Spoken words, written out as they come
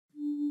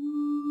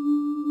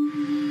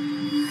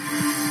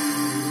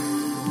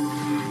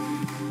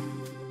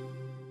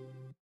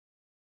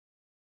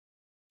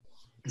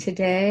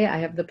Today, I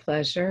have the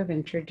pleasure of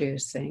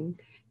introducing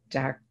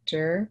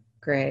Dr.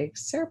 Greg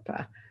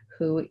Serpa,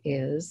 who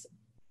is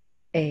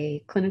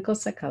a clinical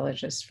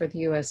psychologist for the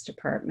U.S.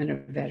 Department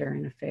of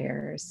Veteran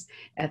Affairs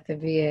at the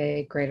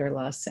VA Greater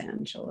Los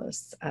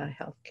Angeles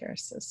healthcare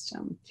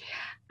system.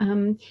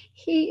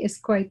 He is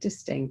quite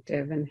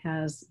distinctive and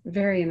has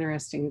very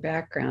interesting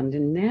background,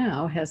 and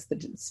now has the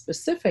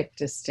specific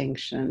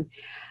distinction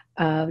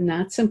of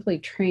not simply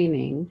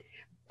training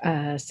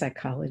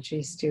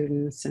psychology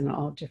students and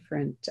all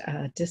different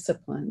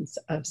disciplines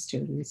of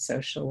students,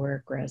 social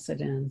work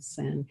residents,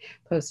 and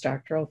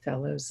postdoctoral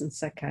fellows in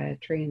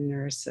psychiatry and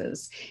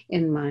nurses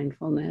in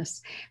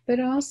mindfulness. But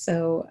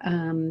also,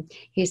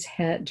 he's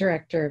head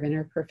director of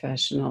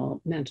interprofessional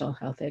mental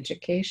health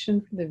education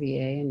for the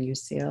VA and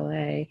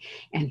UCLA,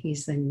 and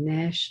he's the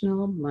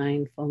national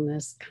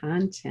mindfulness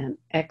content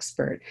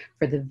expert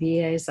for the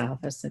VA's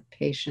Office of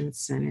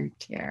Patient-Centered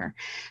Care.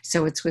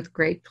 So it's with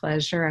great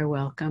pleasure I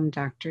welcome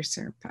Dr.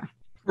 Serpa.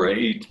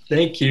 Great.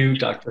 Thank you,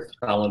 Dr.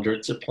 Falender.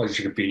 It's a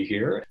pleasure to be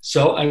here.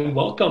 So I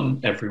welcome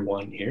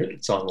everyone here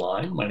that's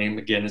online. My name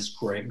again is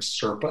Greg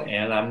Serpa,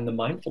 and I'm the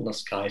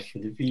mindfulness guy for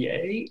the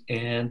VA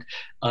and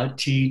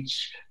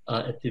teach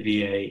at the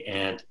VA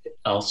and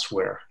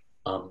elsewhere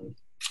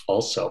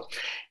also.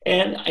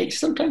 And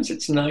sometimes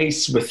it's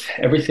nice with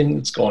everything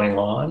that's going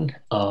on.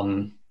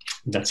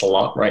 That's a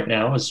lot right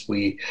now as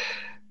we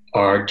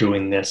are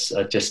doing this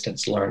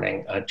distance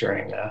learning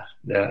during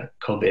the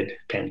COVID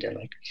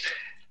pandemic.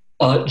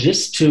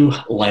 Just to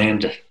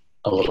land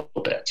a little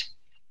bit,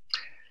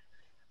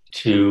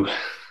 to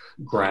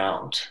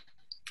ground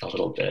a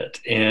little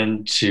bit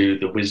into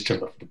the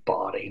wisdom of the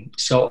body.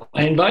 So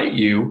I invite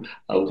you,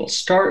 we'll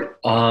start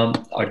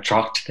our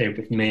talk today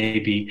with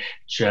maybe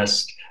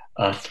just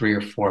a 3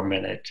 or 4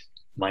 minute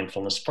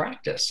mindfulness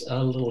practice,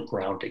 a little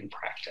grounding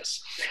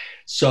practice.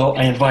 So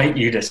I invite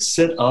you to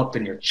sit up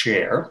in your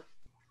chair.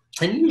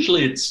 And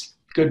usually it's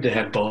good to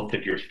have both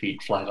of your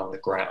feet flat on the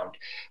ground,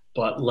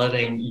 but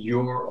letting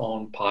your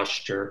own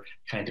posture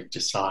kind of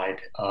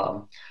decide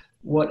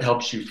what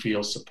helps you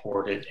feel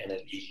supported and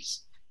at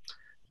ease.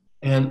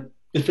 And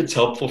if it's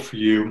helpful for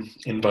you,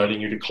 inviting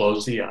you to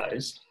close the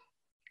eyes,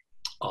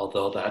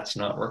 although that's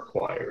not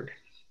required.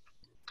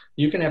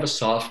 You can have a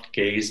soft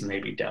gaze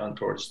maybe down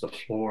towards the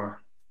floor.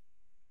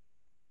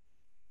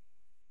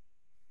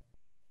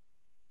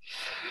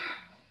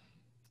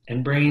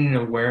 And bringing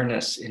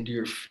awareness into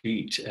your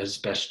feet as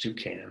best you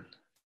can.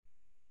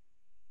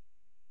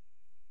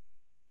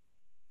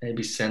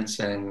 Maybe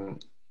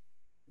sensing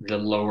the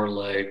lower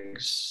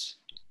legs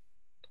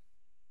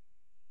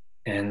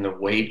and the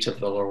weight of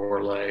the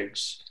lower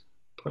legs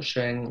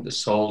pushing the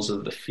soles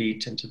of the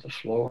feet into the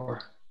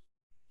floor.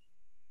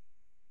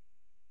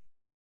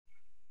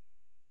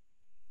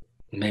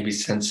 Maybe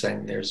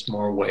sensing there's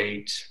more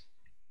weight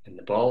in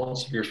the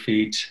balls of your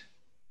feet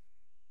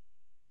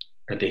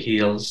or the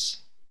heels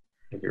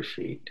of your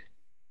feet.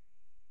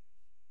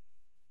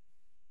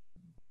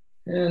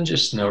 And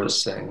just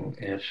noticing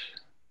if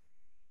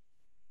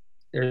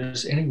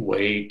there's any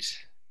weight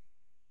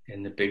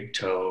in the big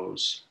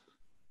toes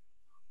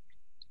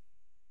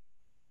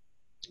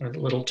or the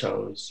little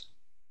toes.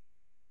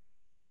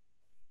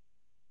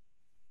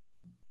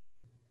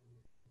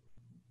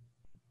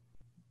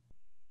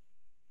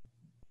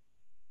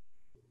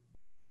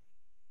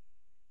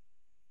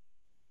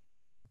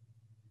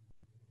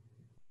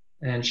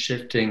 And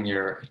shifting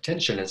your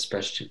attention as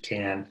best you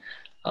can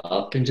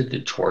up into the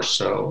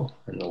torso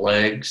and the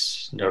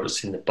legs,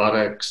 noticing the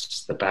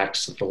buttocks, the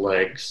backs of the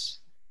legs,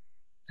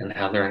 and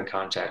how they're in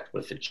contact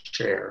with the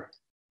chair.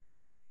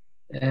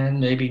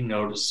 And maybe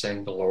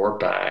noticing the lower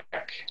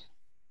back.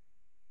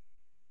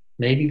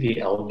 Maybe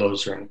the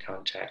elbows are in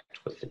contact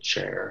with the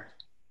chair,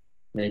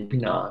 maybe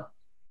not.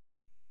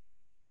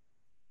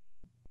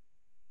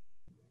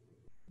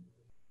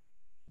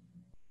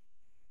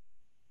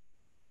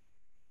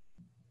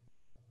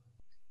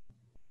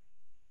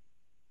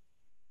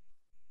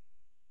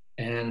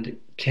 And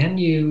can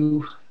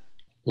you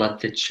let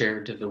the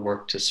chair do the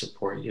work to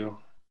support you?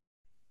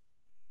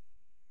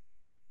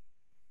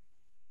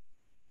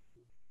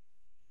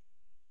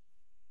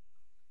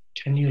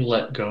 Can you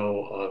let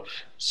go of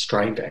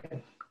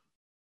striving?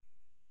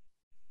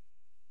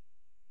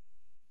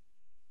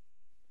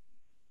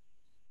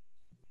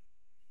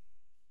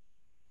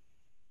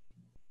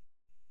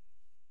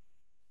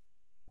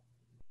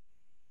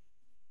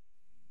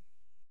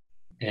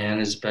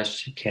 And as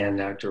best you can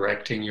now,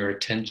 directing your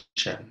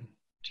attention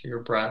to your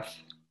breath.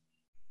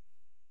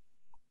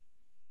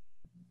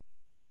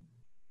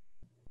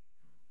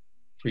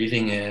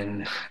 Breathing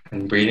in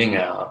and breathing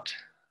out.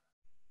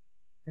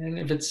 And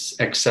if it's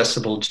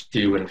accessible to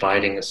you,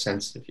 inviting a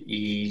sense of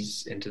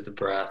ease into the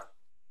breath.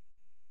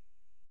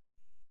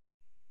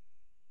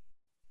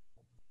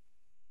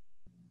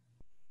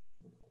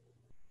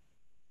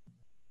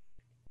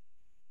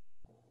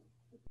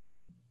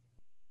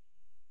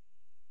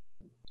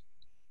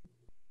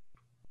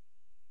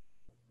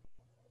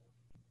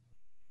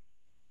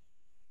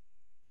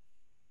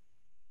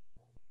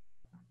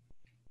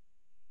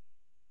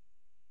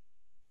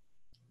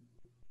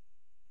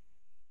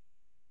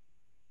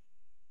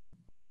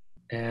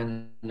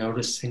 and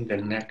noticing the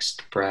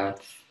next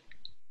breath.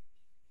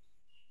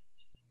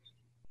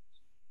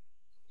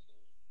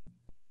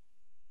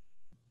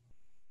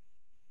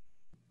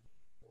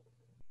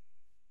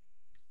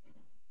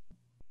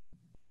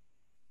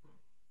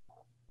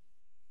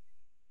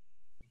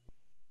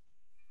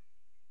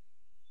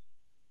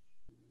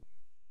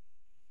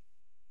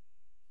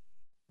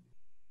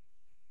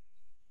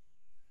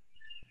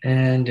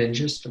 And in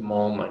just a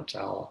moment,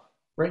 I'll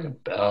ring a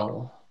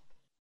bell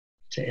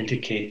to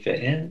indicate the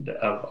end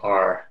of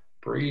our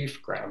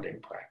brief grounding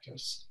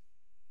practice.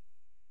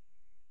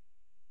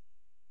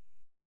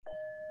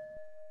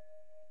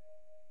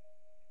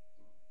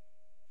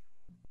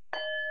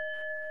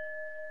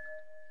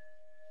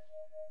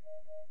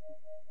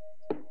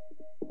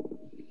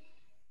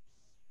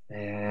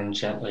 And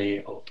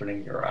gently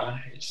opening your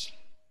eyes.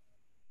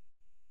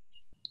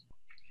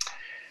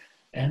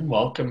 And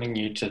welcoming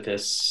you to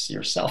this,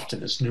 yourself, to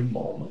this new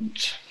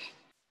moment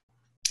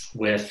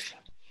with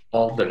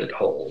all that it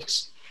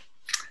holds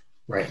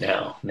right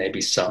now. Maybe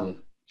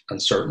some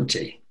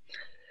uncertainty,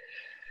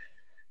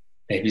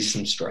 maybe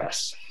some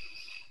stress.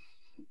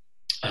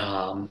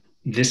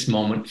 This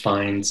moment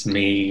finds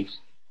me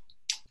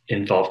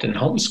involved in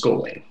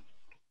homeschooling.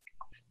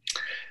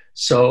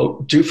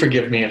 So do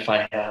forgive me if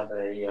I have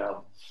a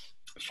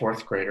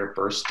fourth grader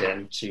burst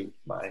into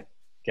my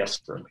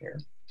guest room here.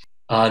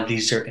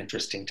 These are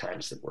interesting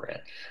times that we're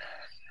in.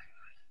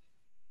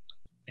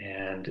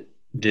 And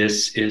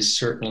this is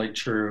certainly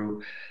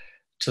true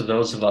to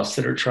those of us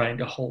that are trying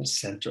to hold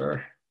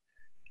center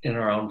in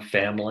our own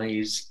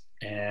families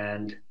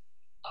and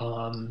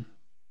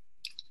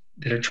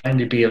that are trying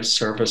to be of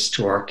service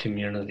to our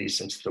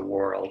communities and to the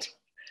world.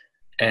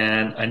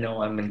 And I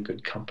know I'm in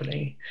good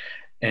company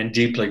and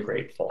deeply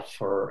grateful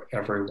for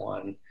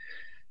everyone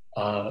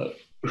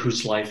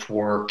whose life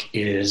work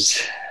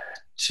is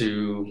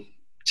to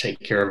take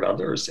care of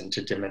others and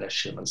to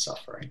diminish human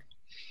suffering.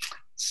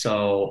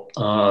 So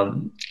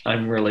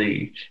I'm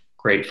really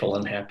grateful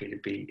and happy to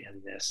be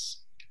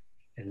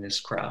in this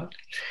crowd.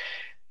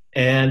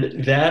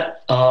 And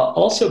that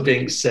also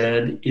being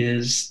said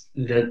is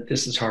that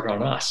this is hard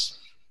on us.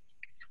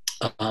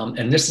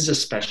 And this is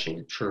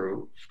especially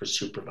true for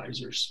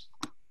supervisors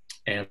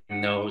and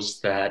those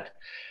that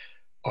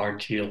are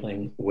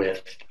dealing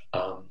with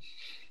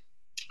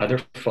other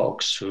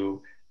folks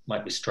who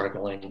might be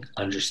struggling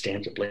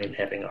understandably and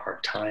having a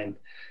hard time.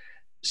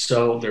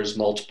 So there's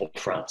multiple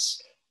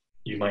fronts.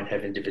 You might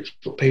have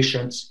individual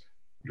patients,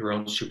 your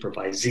own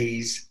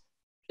supervisees,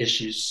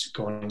 issues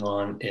going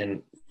on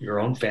in your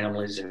own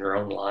families and your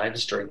own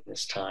lives during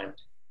this time.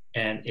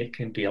 And it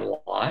can be a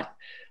lot.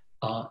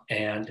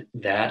 And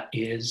that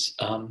is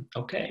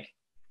okay.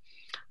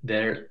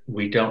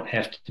 We don't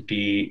have to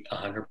be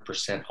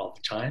 100% all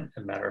the time.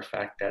 As a matter of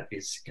fact, that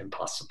is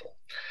impossible.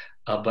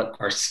 But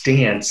our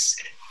stance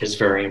is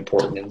very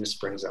important. And this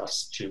brings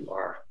us to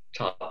our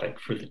topic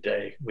for the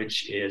day,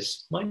 which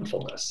is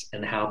mindfulness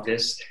and how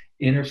this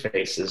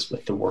interfaces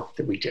with the work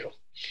that we do.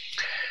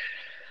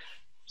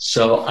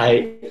 So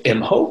I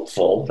am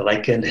hopeful that I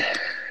can,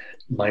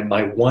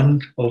 my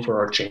one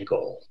overarching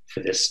goal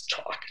for this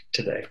talk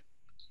today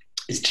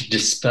is to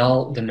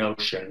dispel the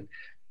notion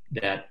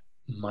that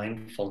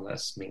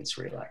mindfulness means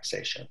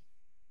relaxation.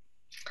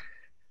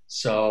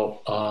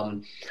 So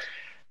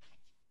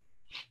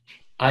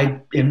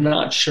I am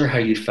not sure how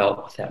you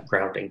felt with that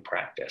grounding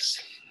practice.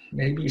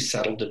 Maybe you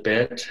settled a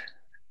bit,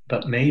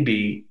 but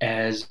maybe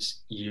as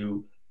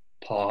you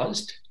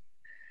paused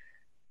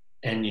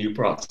and you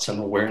brought some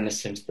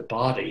awareness into the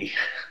body,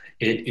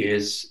 it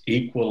is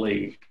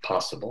equally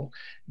possible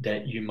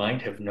that you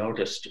might have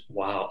noticed,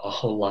 wow, a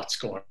whole lot's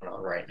going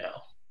on right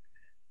now.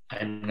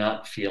 I'm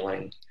not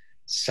feeling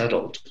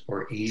settled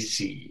or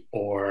easy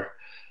or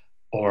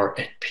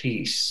at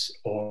peace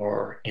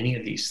or any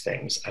of these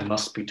things. I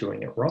must be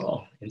doing it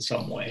wrong in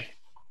some way.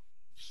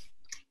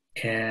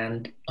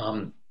 And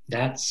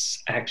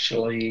that's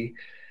actually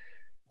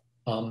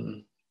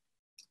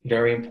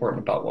very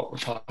important about what we're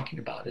talking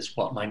about, is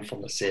what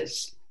mindfulness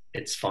is,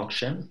 its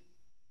function,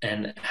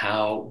 and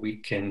how we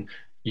can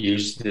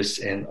use this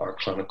in our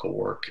clinical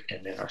work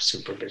and in our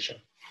supervision.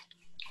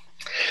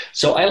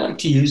 So I like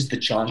to use the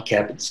Jon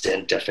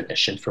Kabat-Zinn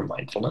definition for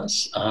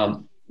mindfulness.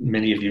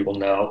 Many of you will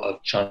know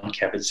of Jon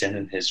Kabat-Zinn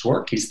and his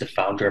work. He's the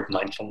founder of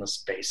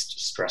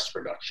mindfulness-based stress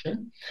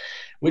reduction,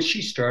 which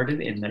he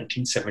started in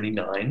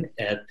 1979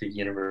 at the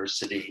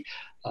University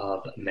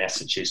of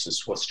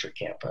Massachusetts Worcester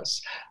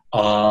campus.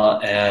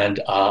 And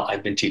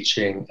I've been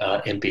teaching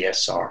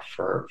MBSR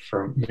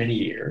for many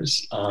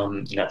years.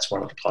 That's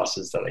one of the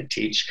classes that I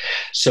teach.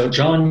 So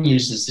Jon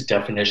uses the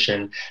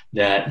definition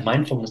that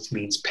mindfulness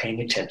means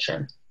paying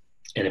attention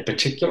in a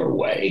particular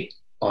way,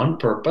 on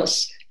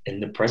purpose,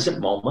 in the present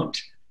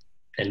moment,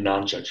 and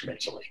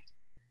non-judgmentally.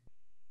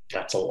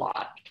 That's a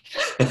lot.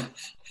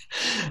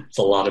 It's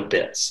a lot of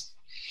bits.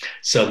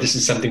 So this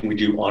is something we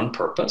do on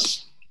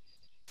purpose,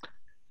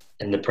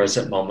 in the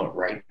present moment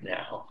right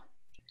now,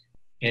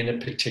 in a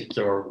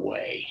particular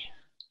way,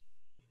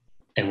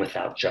 and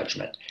without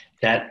judgment.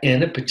 that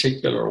in a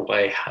particular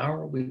way, how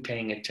are we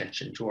paying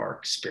attention to our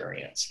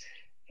experience?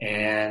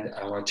 And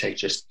I want to take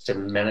just a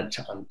minute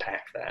to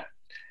unpack that.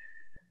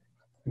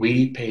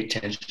 We pay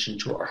attention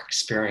to our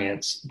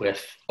experience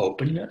with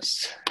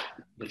openness,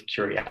 with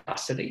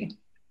curiosity,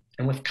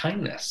 and with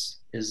kindness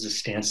is the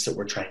stance that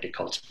we're trying to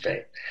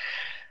cultivate.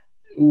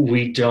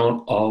 We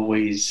don't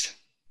always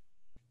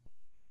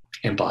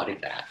embody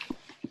that,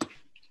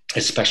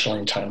 especially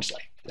in times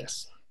like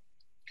this.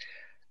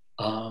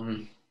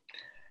 I'm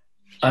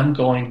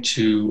going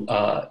to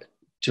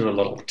do a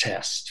little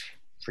test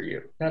for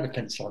you, not a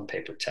pencil and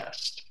paper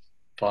test,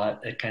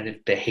 but a kind of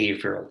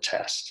behavioral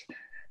test.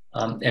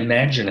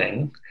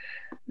 Imagining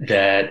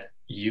that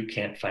you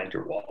can't find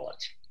your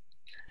wallet.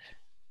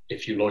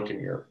 If you look in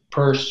your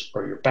purse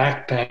or your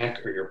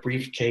backpack or your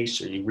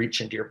briefcase, or you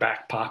reach into your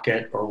back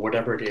pocket or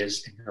whatever it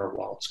is, and your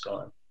wallet's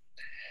gone.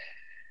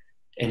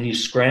 And you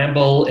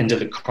scramble into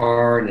the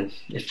car, and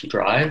if you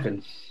drive,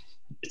 and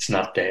it's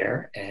not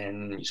there,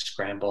 and you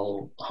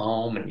scramble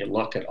home and you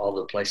look at all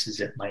the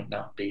places it might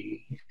not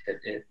be,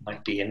 it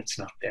might be, and it's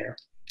not there.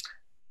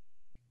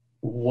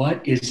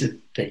 What is it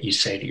that you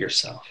say to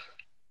yourself?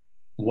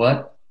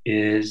 What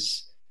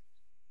is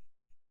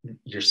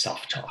your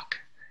self-talk?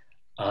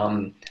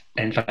 I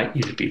invite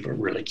you to be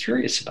really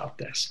curious about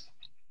this,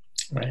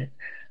 right?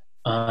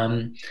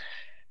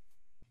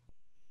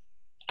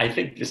 I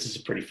think this is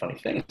a pretty funny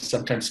thing.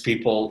 Sometimes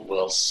people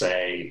will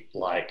say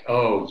like,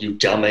 "Oh, you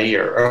dummy,"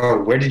 or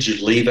 "Oh, where did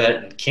you leave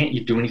it? And can't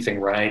you do anything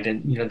right?"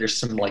 And there's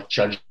some like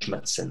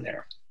judgments in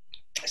there.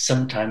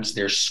 Sometimes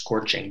there's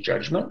scorching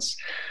judgments.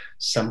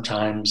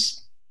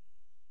 Sometimes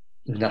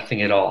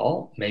nothing at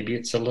all. Maybe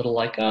it's a little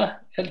like,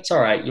 it's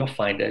all right, you'll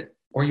find it,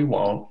 or you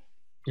won't.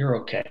 You're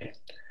okay.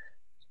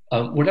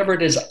 Whatever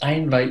it is, I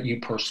invite you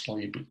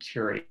personally to be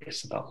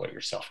curious about what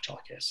your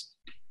self-talk is.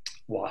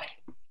 Why?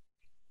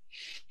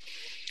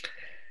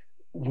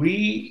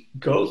 We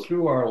go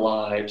through our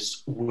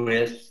lives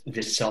with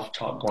this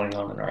self-talk going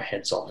on in our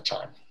heads all the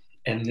time.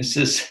 And this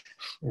is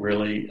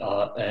really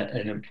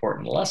an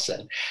important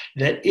lesson,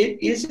 that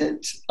it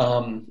isn't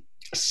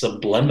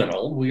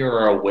subliminal. We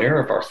are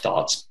aware of our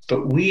thoughts,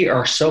 but we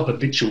are so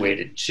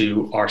habituated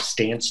to our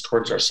stance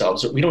towards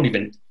ourselves that we don't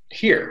even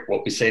hear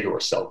what we say to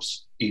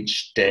ourselves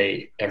each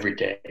day, every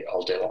day,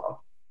 all day long.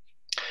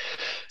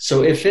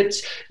 So if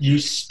it's "you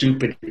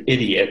stupid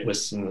idiot" with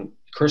some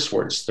curse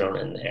words thrown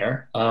in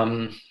there,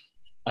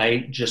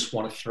 I just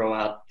want to throw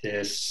out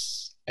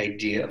this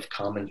idea of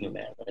common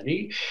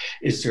humanity.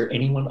 Is there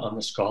anyone on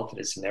this call that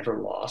has never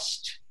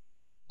lost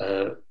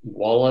a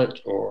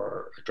wallet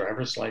or a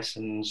driver's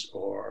license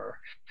or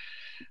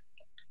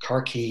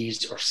car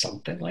keys or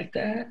something like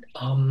that?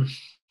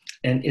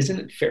 And isn't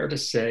it fair to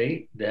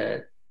say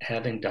that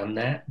having done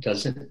that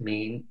doesn't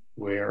mean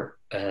we're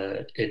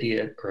an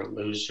idiot or a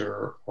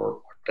loser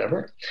or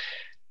whatever,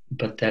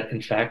 but that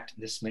in fact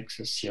this makes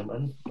us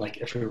human,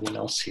 like everyone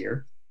else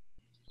here,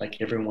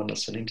 like everyone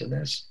listening to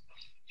this,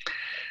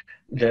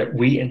 that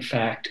we in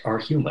fact are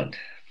human.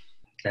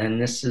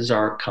 And this is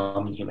our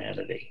common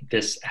humanity.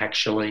 This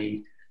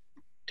actually,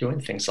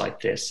 doing things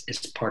like this is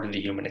part of the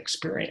human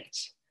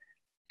experience.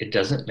 It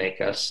doesn't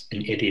make us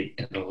an idiot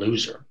and a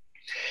loser.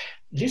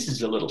 This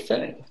is a little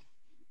thing,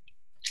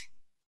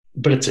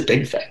 but it's a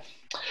big thing.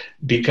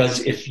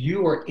 Because if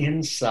you are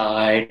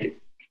inside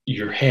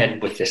your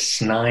head with this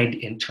snide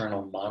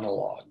internal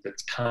monologue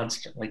that's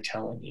constantly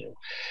telling you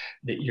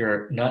that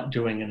you're not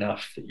doing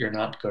enough, that you're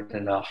not good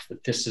enough,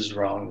 that this is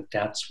wrong, that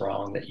that's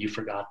wrong, that you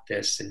forgot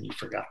this and you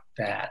forgot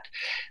that,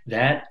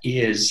 that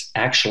is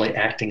actually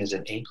acting as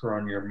an anchor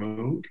on your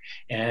mood.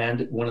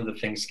 And one of the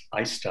things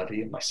I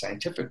study in my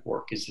scientific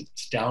work is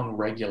it's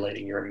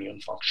down-regulating your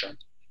immune function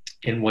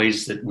in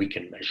ways that we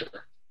can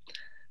measure.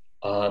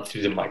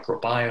 Through the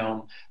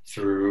microbiome,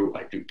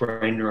 I do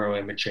brain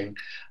neuroimaging,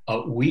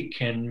 we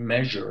can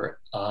measure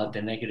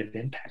the negative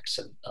impacts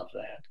of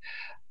that.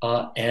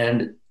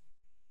 And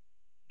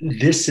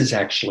this is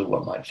actually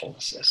what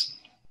mindfulness is,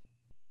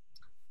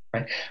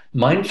 right?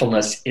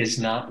 Mindfulness is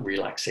not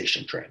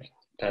relaxation training.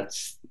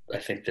 That's, I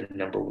think, the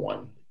number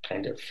one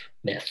kind of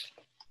myth,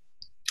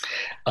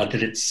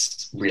 that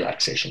it's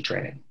relaxation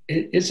training.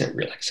 It isn't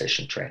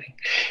relaxation training.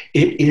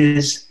 It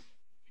is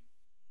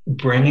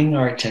bringing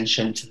our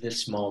attention to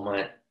this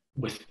moment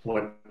with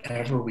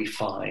whatever we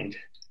find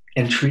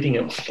and treating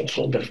it with a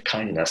little bit of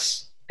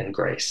kindness and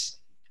grace.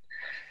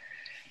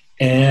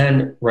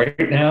 And right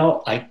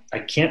now, I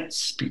can't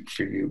speak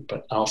for you,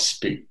 but I'll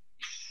speak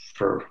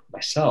for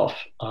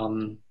myself.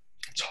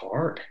 It's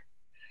hard.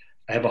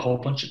 I have a whole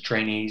bunch of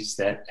trainees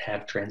that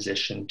have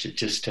transitioned to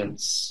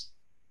distance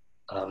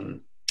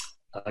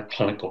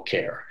clinical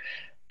care.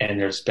 And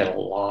there's been a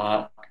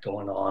lot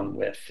going on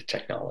with the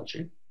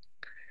technology.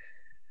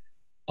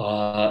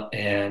 Some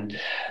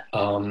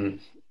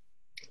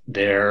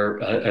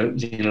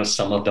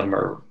of them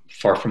are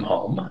far from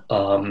home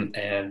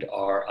and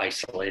are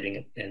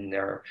isolating in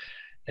their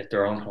at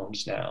their own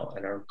homes now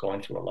and are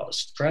going through a lot of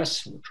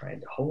stress and trying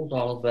to hold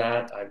all of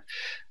that.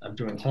 I'm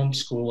doing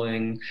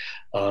homeschooling.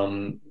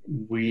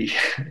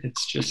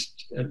 It's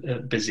just a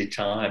busy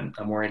time.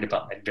 I'm worried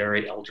about my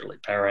very elderly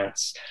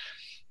parents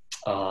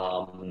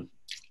and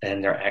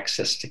their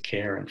access to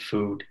care and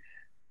food.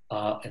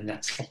 And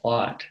that's a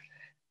lot.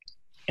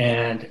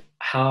 And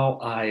how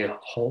I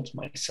hold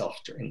myself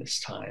during this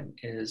time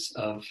is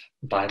of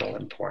vital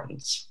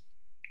importance.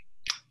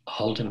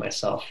 Holding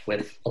myself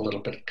with a little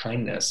bit of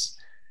kindness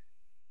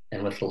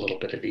and with a little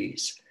bit of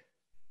ease.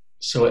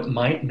 So it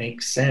might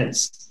make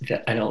sense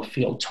that I don't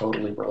feel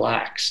totally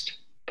relaxed,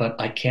 but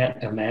I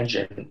can't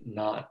imagine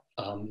not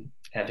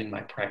having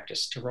my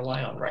practice to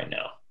rely on right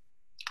now.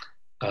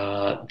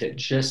 That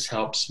just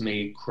helps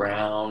me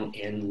ground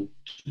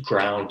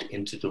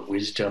into the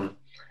wisdom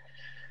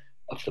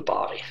of the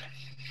body.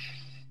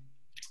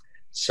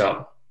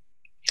 So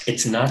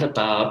it's not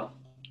about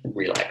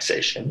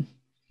relaxation,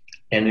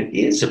 and it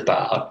is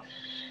about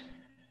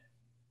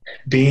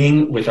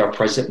being with our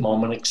present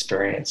moment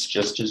experience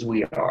just as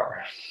we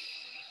are,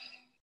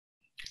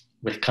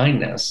 with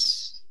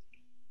kindness.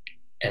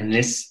 And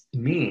this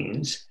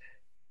means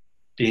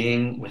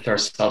being with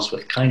ourselves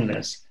with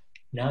kindness,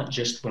 not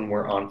just when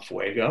we're on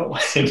fuego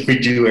and we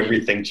do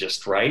everything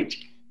just right.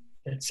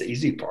 That's the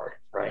easy part,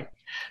 right?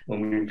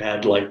 When we've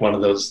had like one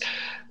of those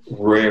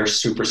rare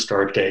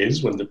superstar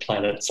days when the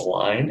planets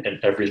align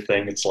and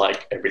everything gets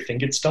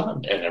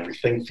done and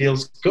everything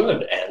feels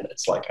good. And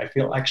it's like, I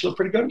feel actually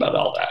pretty good about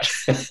all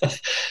that.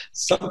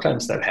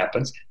 Sometimes that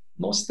happens.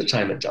 Most of the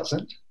time it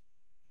doesn't.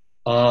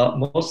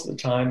 Most of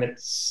the time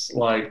it's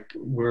like,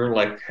 we're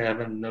like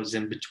having those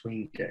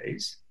in-between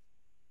days.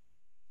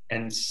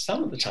 And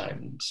some of the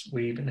times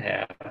we even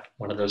have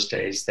one of those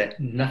days that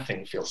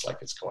nothing feels like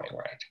it's going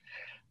right.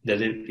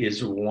 That it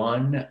is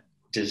one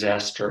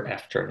disaster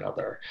after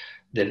another,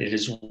 that it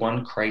is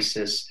one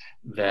crisis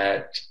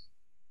that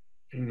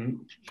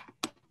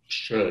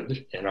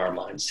should, in our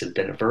minds, have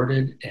been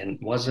averted and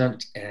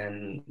wasn't,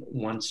 and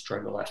one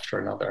struggle after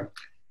another.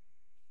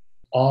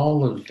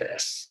 All of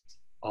it,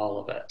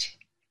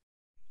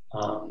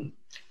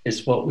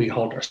 is what we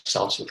hold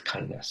ourselves with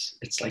kindness.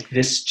 It's like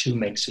this too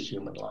makes a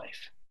human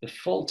life. The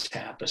full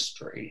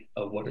tapestry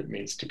of what it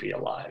means to be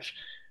alive.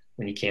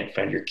 When you can't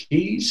find your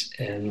keys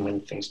and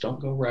when things don't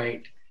go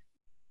right,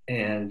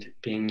 and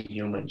being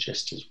human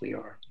just as we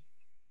are.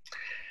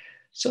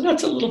 So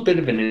that's a little bit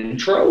of an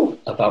intro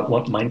about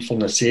what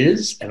mindfulness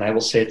is. And I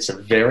will say it's a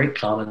very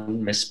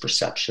common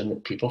misperception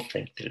that people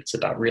think that it's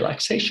about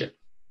relaxation.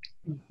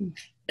 Mm-hmm.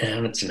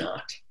 And it's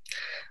not.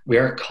 We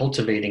are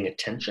cultivating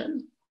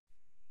attention,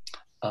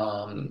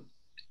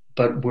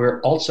 but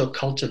we're also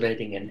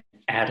cultivating an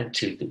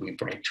attitude that we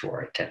bring to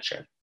our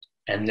attention.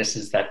 And this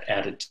is that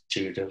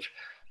attitude of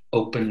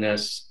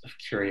openness, of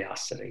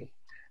curiosity,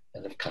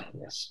 and of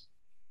kindness.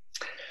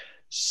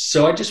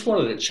 So I just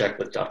wanted to check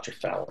with Dr.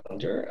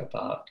 Falender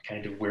about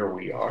kind of where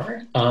we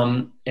are.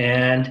 I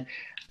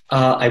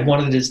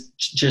wanted to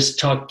just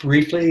talk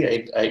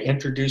briefly. I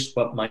introduced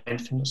what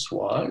mindfulness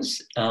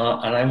was,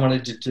 and I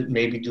wanted to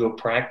maybe do a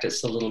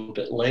practice a little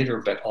bit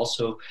later, but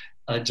also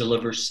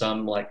deliver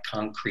some like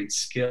concrete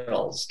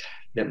skills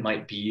that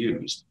might be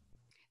used.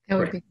 That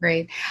would be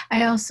great.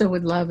 I also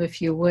would love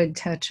if you would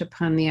touch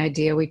upon the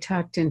idea, we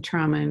talked in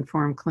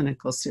trauma-informed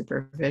clinical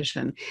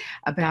supervision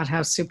about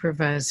how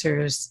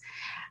supervisors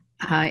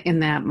in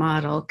that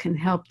model can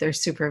help their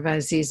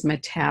supervisees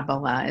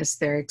metabolize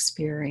their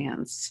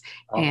experience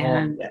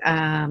and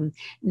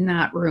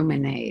not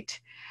ruminate,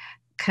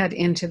 cut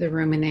into the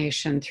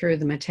rumination through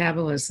the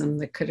metabolism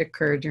that could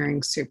occur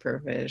during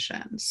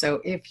supervision. So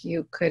if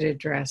you could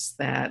address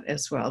that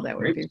as well, that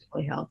would be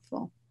really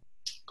helpful.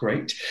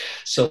 Great.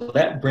 So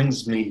that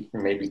brings me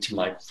maybe to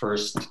my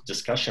first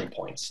discussion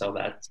point. So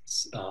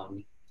that's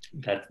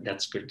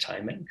good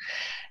timing.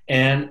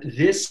 And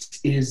this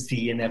is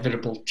the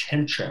inevitable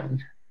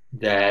tension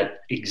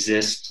that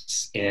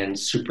exists in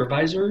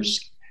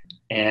supervisors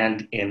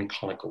and in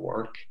clinical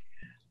work.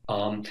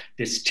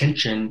 This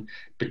tension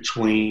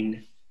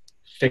between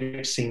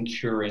fixing,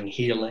 curing,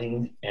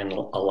 healing, and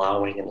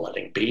allowing and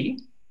letting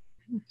be.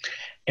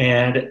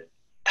 And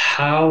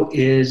how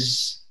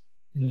is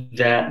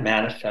that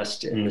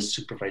manifest in the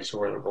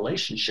supervisorial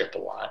relationship a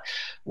lot,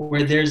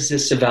 where there's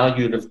this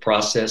evaluative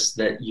process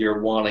that you're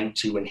wanting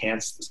to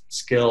enhance the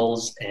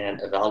skills and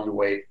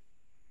evaluate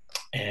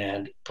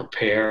and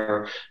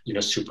prepare,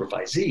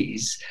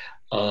 supervisees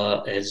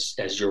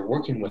as you're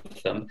working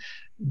with them,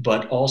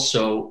 but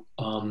also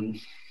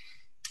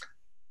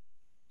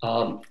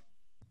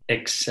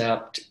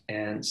accept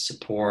and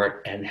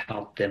support and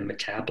help them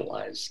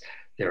metabolize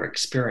their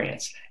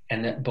experience.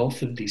 And that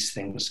both of these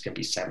things can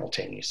be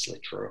simultaneously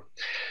true.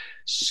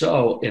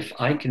 So if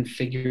I can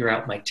figure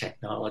out my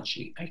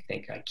technology, I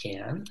think I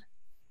can.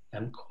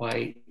 I'm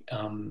quite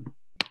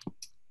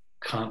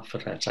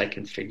confident I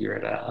can figure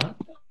it out.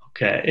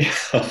 Okay.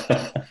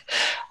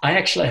 I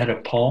actually had a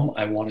poem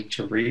I wanted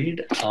to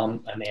read.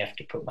 I may have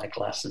to put my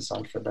glasses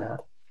on for that.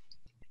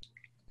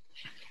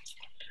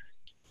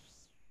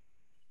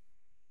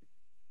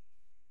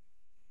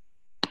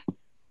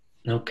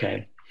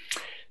 Okay.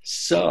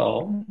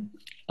 So,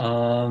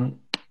 um,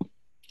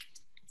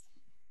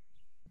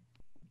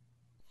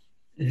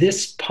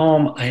 this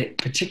poem I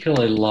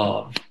particularly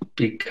love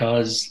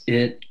because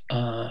it's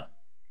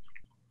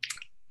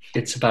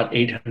about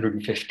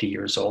 850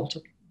 years old,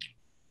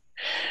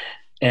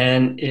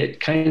 and it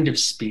kind of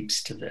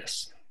speaks to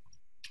this.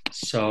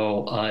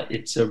 So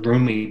it's a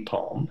Rumi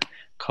poem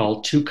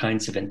called Two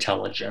Kinds of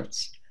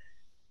Intelligence,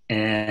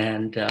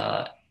 and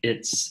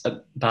it's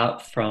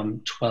about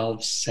from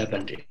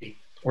 1270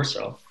 or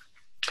so.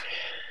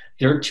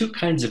 There are two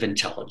kinds of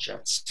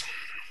intelligence.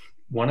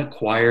 One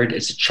acquired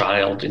as a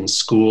child in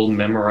school,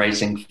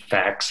 memorizing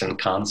facts and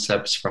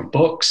concepts from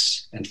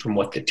books and from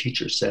what the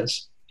teacher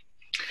says,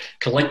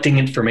 collecting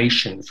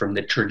information from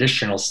the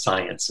traditional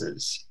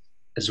sciences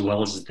as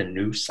well as the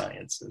new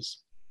sciences.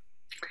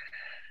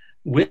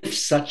 With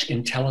such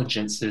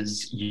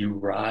intelligences, you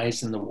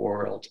rise in the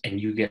world and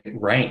you get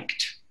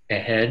ranked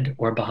ahead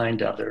or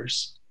behind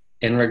others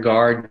in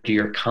regard to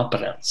your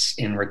competence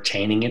in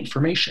retaining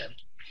information.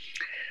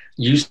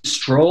 You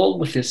stroll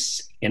with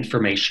this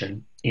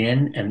information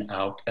in and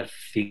out of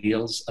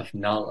fields of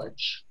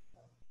knowledge,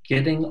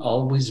 getting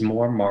always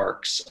more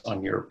marks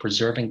on your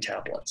preserving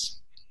tablets.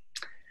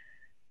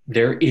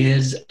 There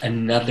is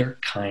another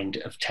kind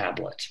of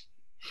tablet,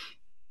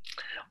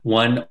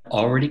 one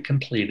already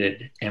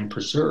completed and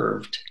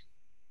preserved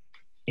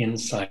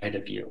inside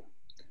of you,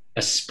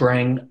 a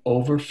spring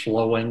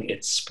overflowing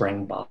its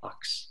spring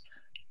box,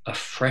 a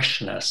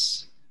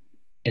freshness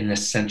in the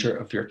center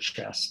of your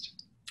chest.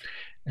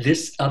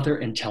 This other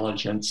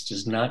intelligence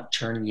does not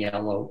turn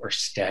yellow or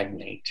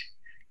stagnate.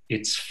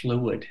 It's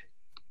fluid,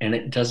 and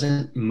it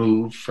doesn't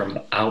move from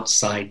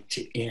outside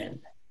to in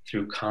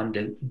through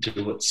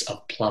conduits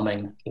of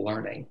plumbing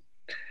learning.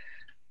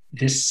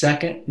 This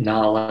second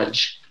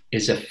knowledge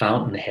is a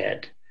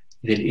fountainhead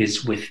that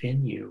is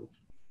within you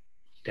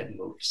that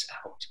moves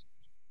out.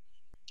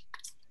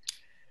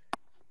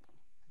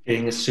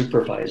 Being a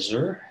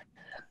supervisor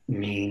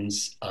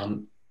means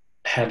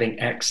having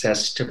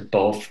access to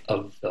both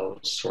of those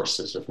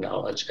sources of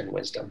knowledge and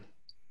wisdom.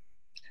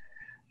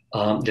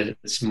 That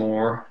it's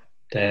more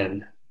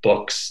than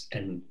books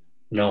and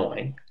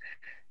knowing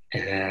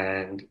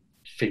and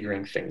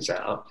figuring things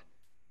out,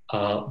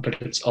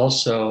 but it's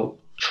also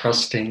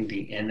trusting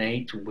the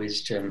innate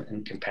wisdom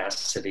and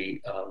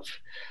capacity of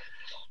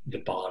the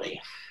body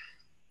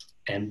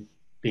and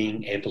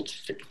being able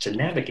to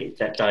navigate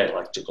that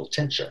dialectical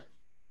tension.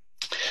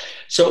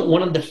 So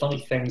one of the funny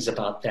things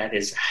about that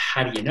is,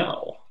 how do you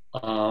know?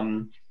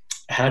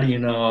 How do you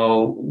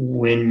know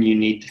when you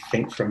need to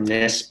think from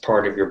this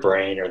part of your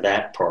brain or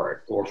that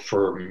part, or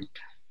from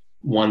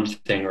one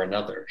thing or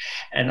another?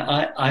 And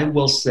I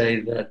will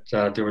say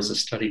that there was a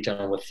study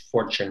done with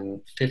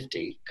Fortune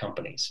 50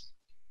 companies,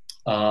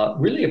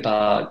 really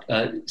about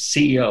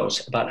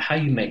CEOs, about how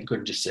you make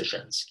good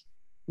decisions.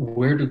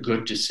 Where do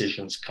good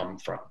decisions come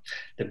from?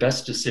 The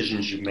best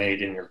decisions you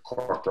made in your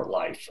corporate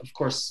life. Of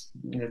course,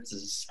 this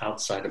is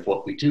outside of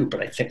what we do,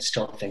 but I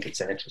still think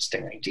it's an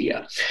interesting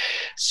idea.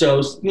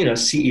 So,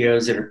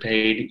 CEOs that are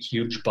paid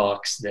huge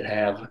bucks that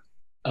have,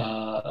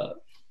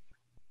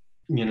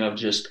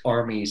 just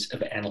armies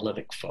of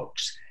analytic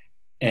folks.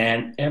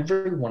 And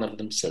every one of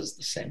them says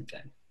the same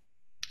thing.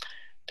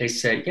 They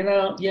say,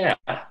 yeah,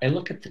 I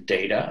look at the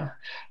data,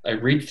 I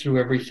read through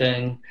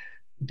everything,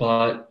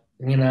 but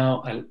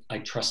I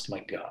trust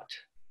my gut.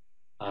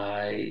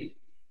 I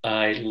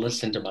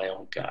listen to my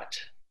own gut,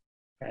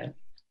 right?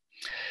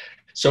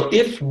 So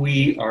if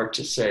we are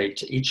to say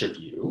to each of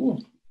you,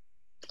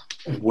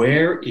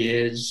 where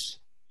is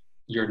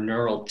your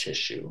neural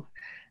tissue?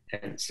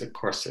 And it's, of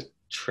course, a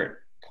trick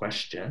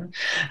question.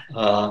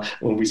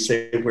 When we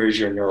say, where's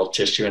your neural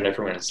tissue? And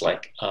everyone's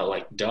like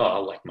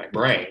duh, like my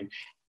brain.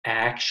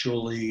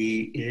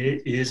 Actually,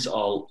 it is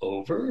all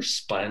over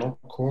spinal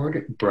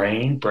cord,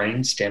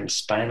 brainstem,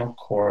 spinal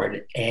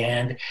cord,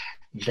 and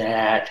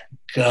that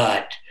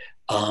gut.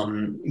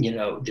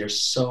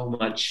 There's so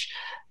much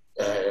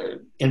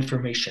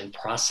information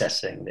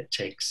processing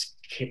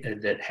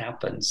that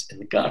happens in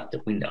the gut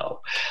that we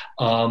know.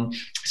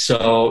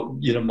 So,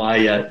 one of my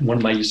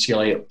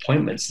UCLA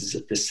appointments is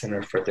at the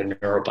Center for the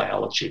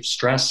Neurobiology of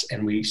Stress,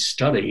 and we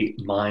study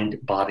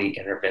mind-body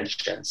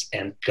interventions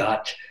and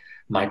gut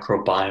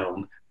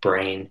microbiome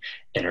brain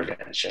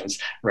interventions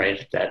right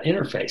at that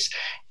interface.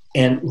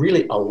 And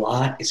really a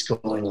lot is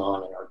going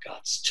on in our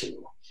guts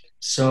too.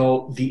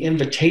 So the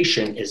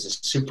invitation as a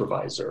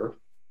supervisor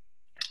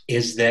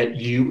is that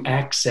you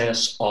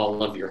access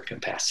all of your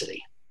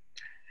capacity.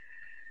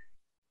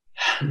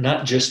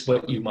 Not just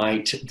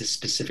the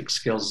specific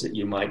skills that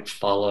you might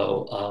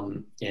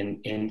follow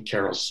in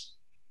Carol's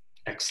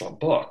excellent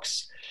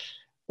books,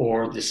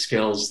 or the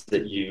skills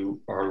that you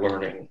are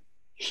learning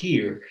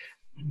here,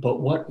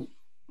 but what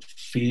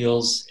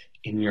feels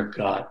in your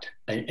gut,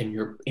 and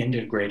you're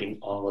integrating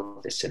all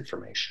of this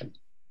information.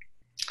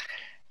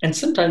 And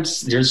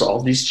sometimes there's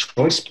all these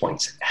choice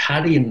points.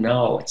 How do you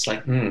know? It's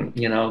like, I'm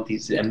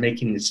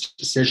making these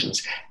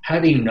decisions. How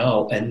do you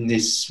know? And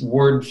this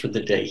word for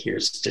the day here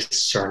is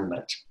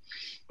discernment.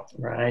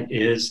 right,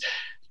 is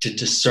to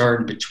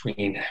discern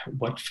between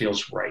what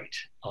feels right.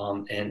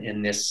 And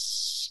in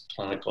this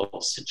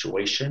clinical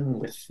situation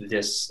with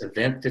this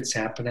event that's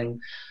happening,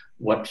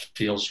 what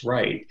feels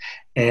right.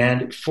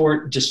 And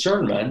for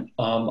discernment,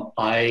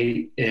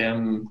 I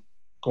am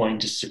going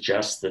to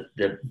suggest that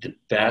the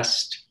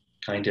best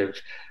kind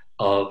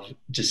of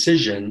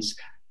decisions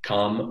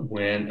come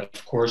when,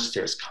 of course,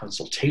 there's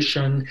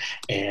consultation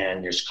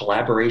and there's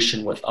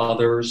collaboration with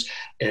others,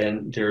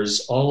 and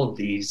there's all of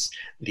these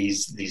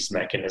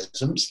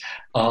mechanisms,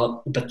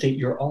 but that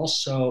you're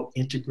also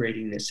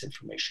integrating this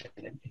information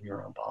in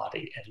your own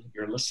body, and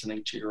you're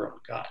listening to your own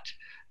gut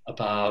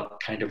about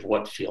kind of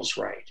what feels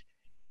right.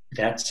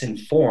 That's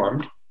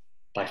informed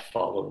by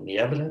following the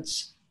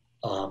evidence,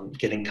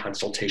 getting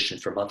consultation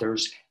from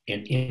others,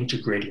 and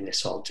integrating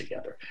this all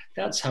together.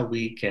 That's how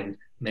we can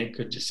make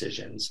good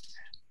decisions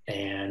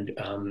and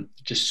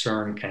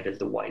discern kind of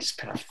the wise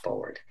path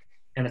forward.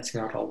 And it's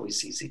not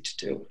always easy to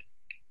do.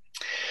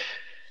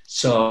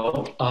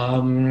 So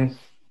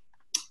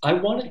I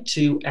wanted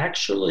to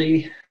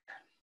actually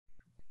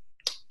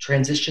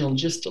transition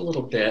just a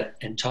little bit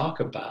and talk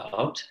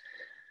about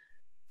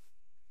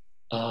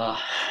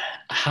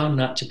how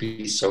not to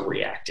be so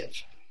reactive,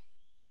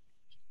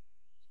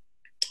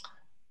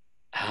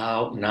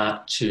 how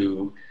not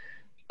to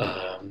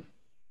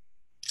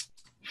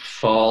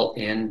fall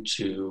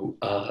into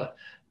a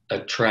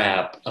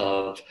trap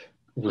of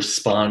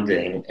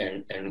responding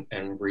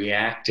and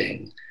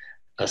reacting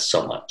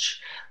so much.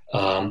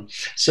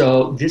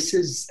 So this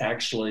is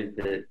actually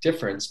the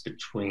difference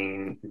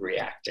between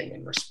reacting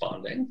and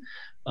responding,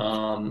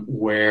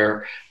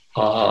 where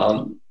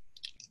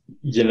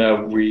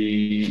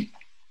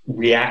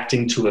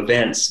reacting to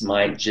events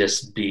might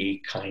just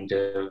be kind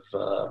of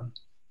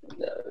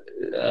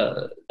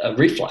a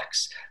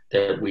reflex,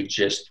 that we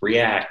just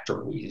react,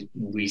 or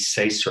we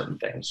say certain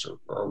things,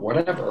 or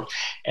whatever.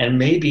 And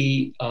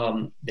maybe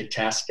the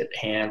task at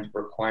hand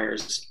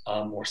requires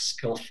a more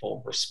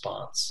skillful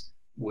response,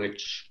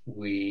 which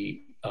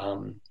we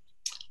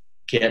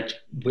get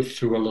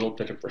through a little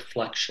bit of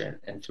reflection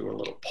and through a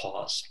little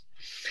pause.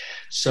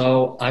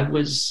 So I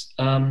was,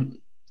 let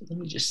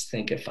me just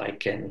think if I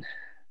can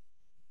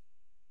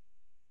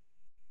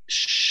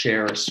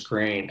share a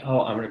screen.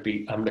 Oh, I'm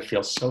gonna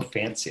feel so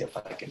fancy if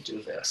I can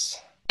do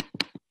this.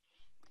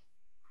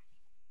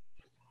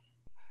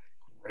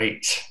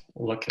 Great,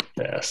 look at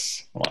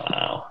this.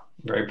 Wow,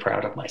 very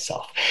proud of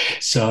myself.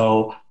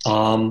 So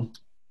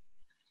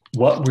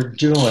what we're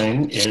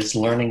doing is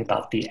learning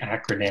about the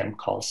acronym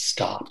called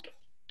STOP.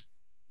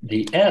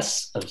 The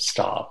S of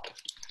STOP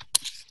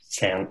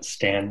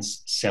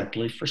stands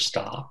simply for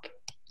stop.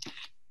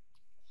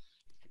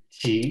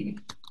 T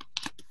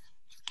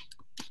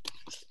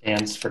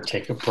stands for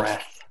take a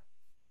breath.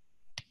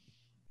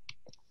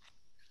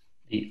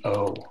 The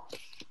O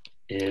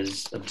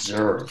is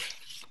observe.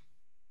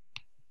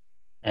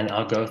 And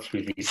I'll go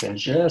through these in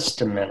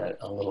just a minute,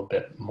 a little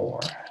bit more.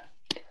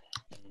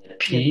 The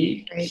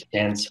P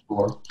stands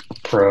for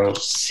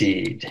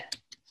proceed.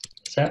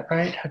 Is that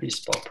right? How do you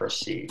spell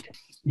proceed?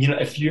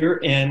 If you're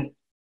in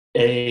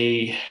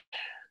a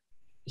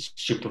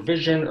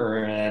supervision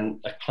or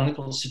in a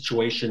clinical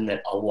situation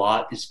that a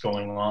lot is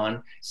going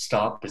on,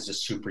 STOP is a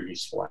super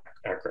useful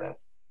acronym.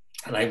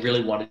 And I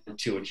really wanted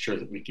to ensure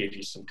that we gave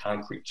you some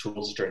concrete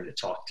tools during the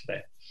talk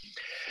today.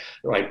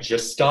 Right,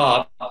 just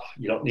stop.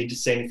 You don't need to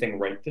say anything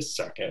right this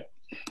second.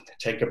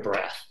 Take a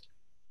breath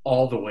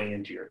all the way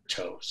into your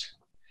toes.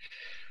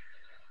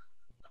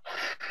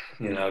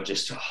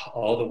 Just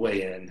all the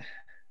way in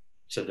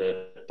to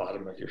the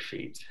bottom of your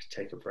feet.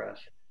 Take a breath.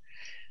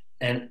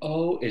 And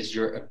O is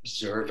you're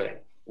observing.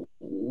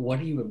 What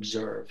do you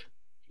observe?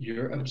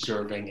 You're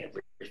observing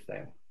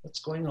everything. What's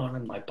going on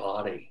in my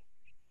body?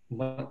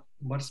 What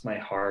does my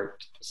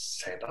heart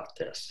say about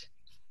this?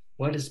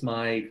 What does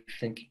my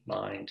thinking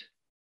mind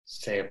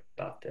say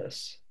about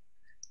this?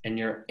 And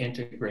you're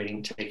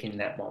integrating, taking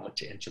that moment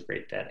to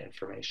integrate that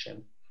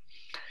information.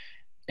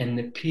 And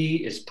the P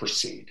is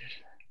proceed.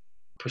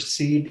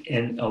 Proceed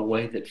in a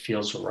way that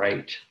feels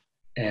right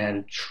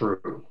and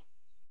true,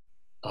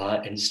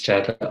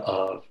 instead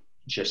of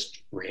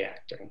just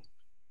reacting.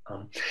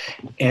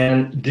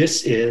 And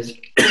this is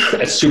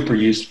a super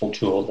useful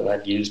tool that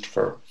I've used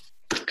for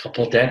a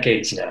couple of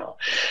decades now,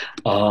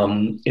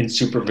 in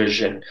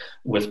supervision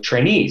with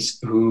trainees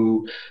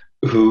who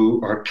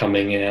are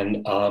coming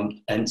in,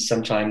 and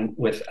sometimes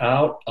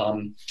without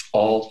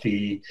all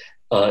the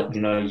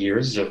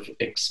years of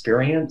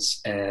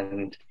experience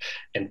and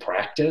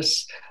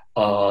practice,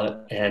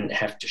 and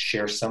have to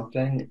share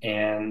something,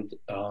 and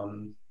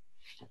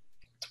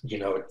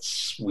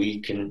we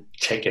can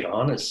take it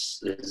on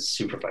as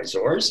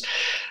supervisors,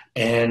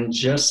 and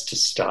just to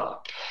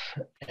stop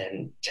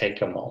and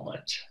take a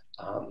moment,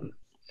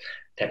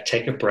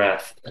 take a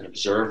breath and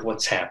observe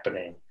what's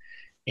happening.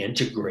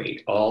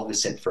 Integrate all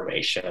this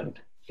information,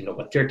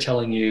 what they're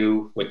telling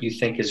you, what you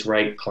think is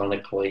right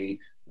clinically,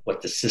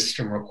 what the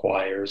system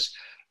requires,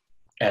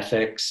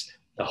 ethics,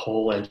 the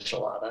whole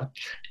enchilada,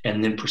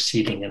 and then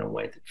proceeding in a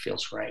way that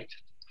feels right.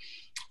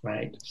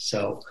 right?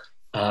 So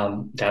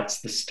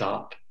that's the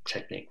stop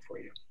technique for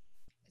you.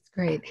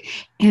 Great.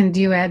 And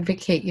do you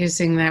advocate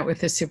using that with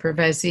the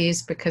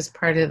supervisees? Because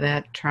part of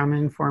that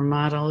trauma-informed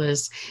model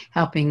is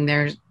helping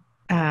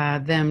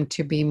them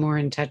to be more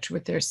in touch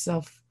with their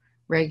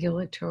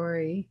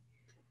self-regulatory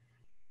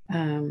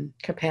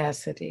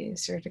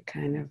capacities, or to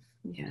kind of,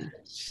 yeah.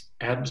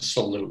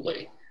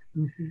 Absolutely.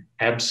 Mm-hmm.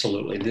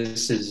 Absolutely.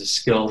 This is a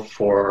skill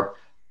for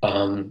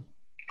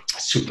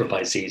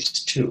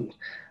supervisees too,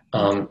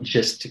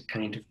 just to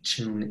kind of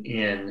tune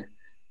in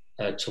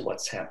to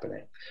what's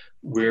happening.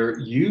 We're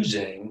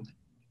using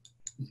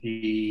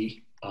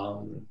the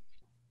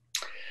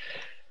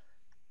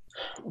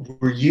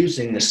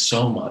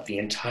soma, the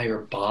entire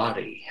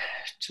body,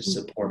 to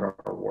support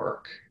our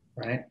work,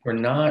 right? We're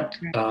not,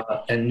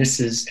 and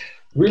this is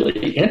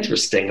really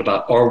interesting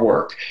about our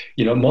work.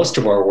 You know, most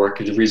of our work,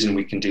 the reason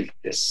we can do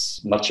this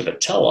much of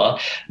it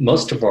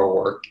most of our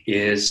work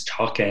is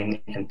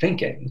talking and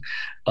thinking.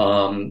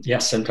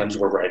 Sometimes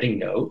we're writing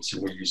notes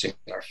and we're using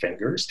our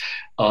fingers,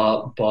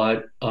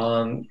 but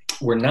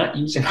we're not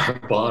using our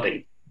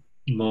body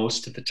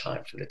most of the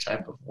time for the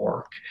type of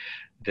work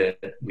that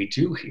we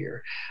do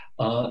here.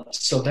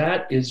 So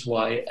that is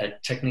why a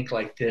technique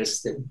like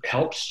this that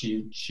helps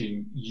you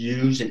to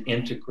use and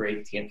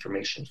integrate the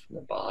information from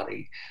the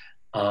body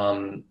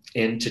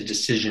into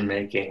decision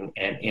making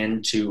and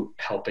into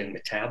helping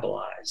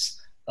metabolize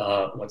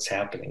what's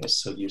happening is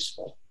so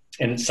useful.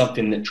 And it's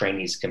something that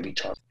trainees can be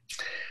taught.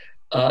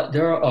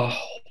 There are a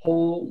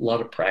whole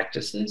lot of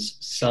practices.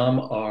 Some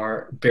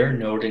are bare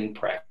noting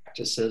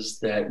practices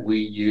that we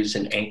use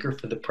an anchor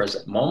for the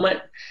present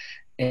moment.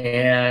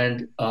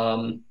 And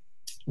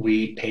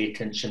we pay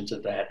attention to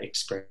that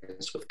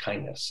experience with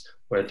kindness,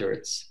 whether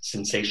it's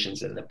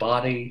sensations in the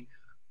body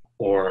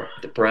or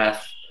the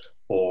breath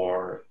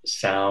or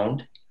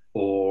sound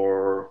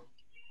or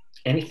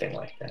anything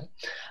like that.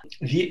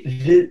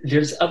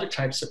 There's other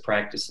types of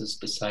practices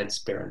besides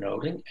bare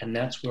noting, and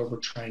that's where we're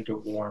trying to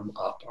warm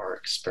up our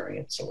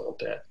experience a little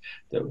bit.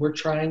 That we're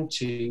trying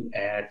to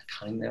add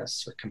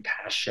kindness or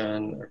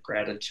compassion or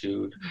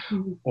gratitude,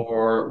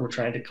 or we're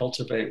trying to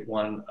cultivate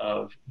one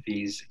of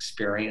these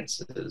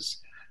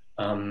experiences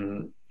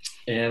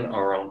in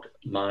our own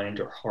mind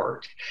or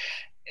heart.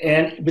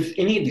 And with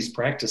any of these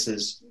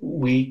practices,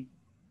 we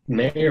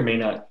may or may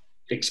not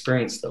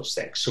experience those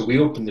things. So we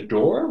open the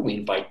door, we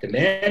invite them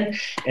in,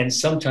 and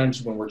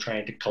sometimes when we're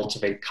trying to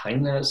cultivate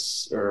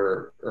kindness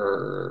or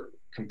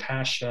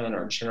compassion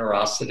or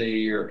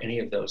generosity or any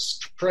of those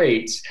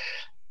traits,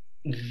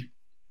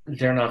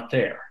 they're not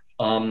there.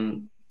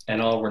 And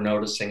all we're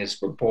noticing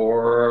is we're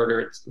bored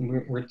or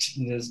we're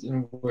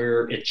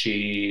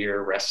itchy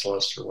or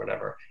restless or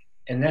whatever.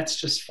 And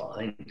that's just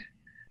fine.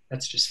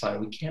 That's just fine.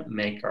 We can't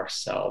make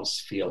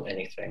ourselves feel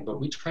anything,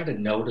 but we try to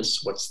notice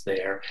what's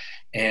there.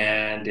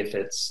 And if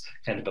it's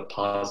kind of a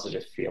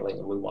positive feeling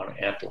and we want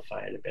to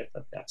amplify it a bit,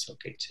 but that's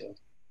okay too.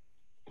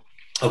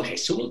 Okay,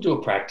 so we'll do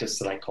a practice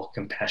that I call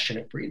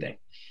compassionate breathing.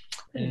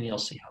 And you'll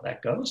see how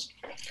that goes.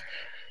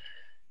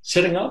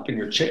 Sitting up in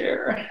your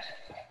chair.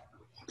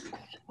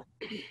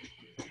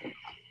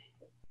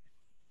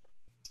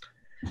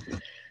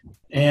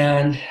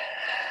 And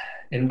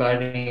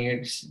inviting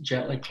you to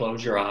gently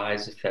close your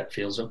eyes if that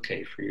feels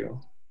okay for you.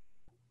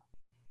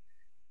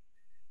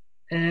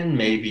 And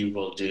maybe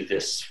we'll do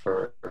this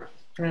for,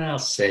 I'll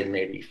say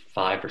maybe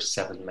 5 or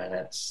 7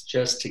 minutes,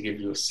 just to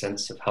give you a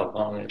sense of how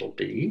long it'll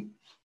be.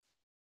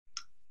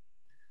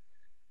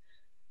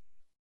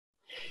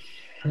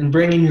 And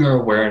bringing your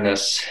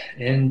awareness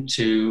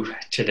into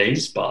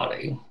today's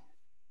body,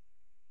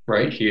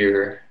 right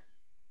here,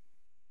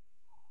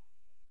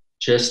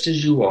 just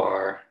as you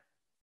are,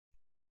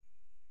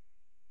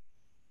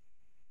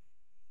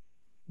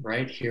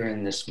 right here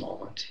in this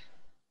moment.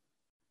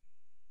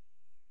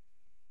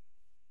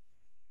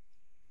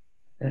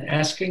 And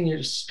asking you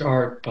to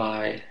start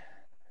by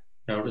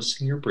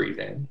noticing your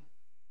breathing.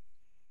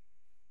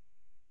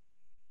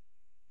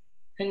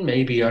 And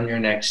maybe on your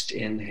next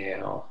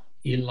inhale,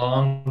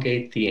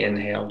 elongate the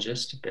inhale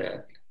just a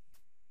bit,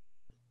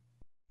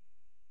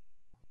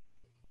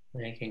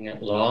 making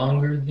it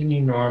longer than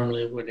you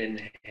normally would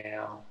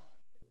inhale.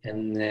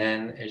 And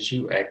then as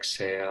you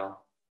exhale,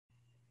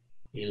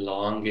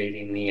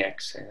 elongating the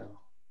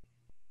exhale.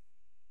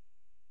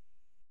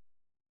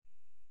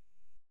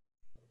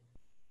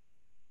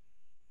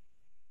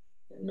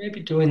 And maybe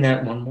doing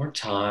that one more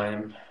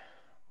time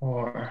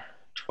or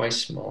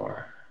twice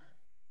more.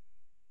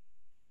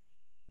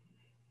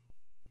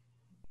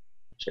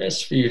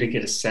 Just for you to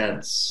get a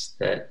sense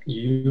that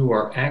you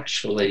are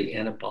actually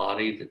in a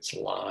body that's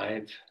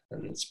alive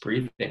and that's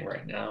breathing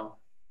right now.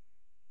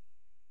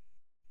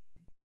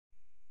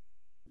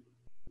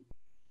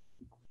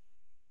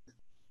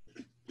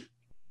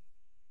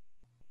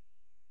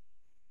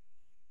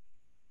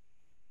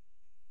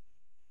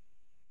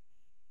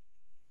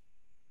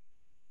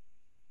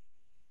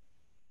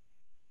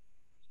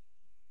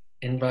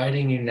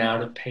 Inviting you now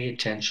to pay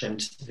attention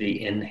to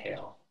the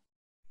inhale.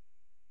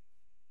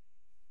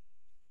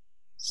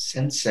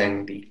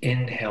 sensing the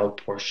inhale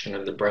portion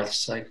of the breath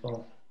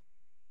cycle.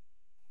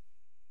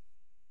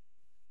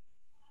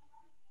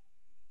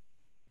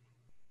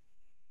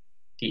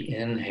 The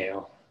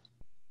inhale.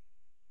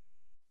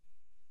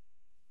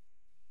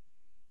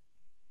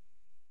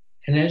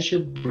 And as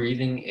you're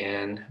breathing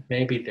in,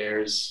 maybe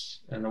there's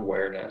an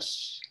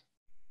awareness.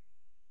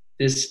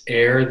 This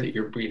air that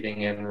you're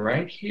breathing in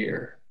right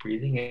here,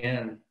 breathing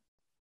in,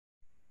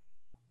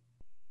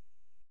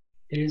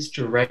 is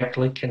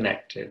directly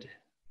connected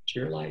to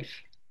your life.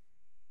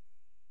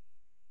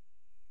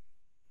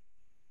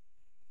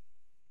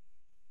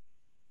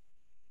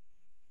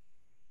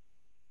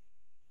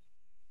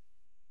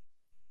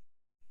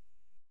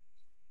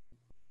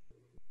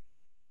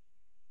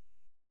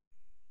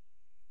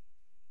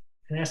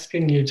 And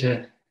asking you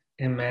to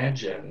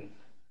imagine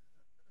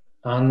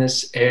on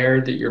this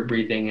air that you're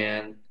breathing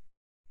in,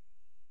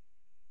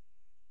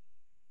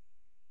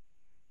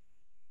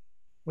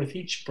 with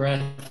each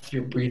breath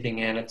you're breathing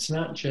in, it's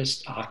not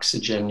just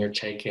oxygen you're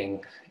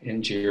taking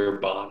into your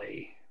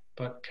body,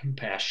 but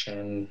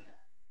compassion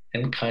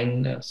and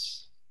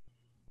kindness.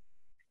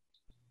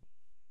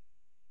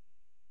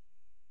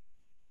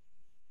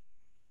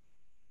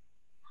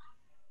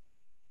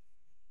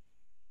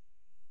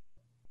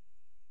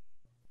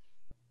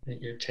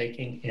 That you're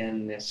taking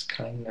in this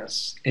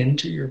kindness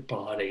into your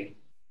body.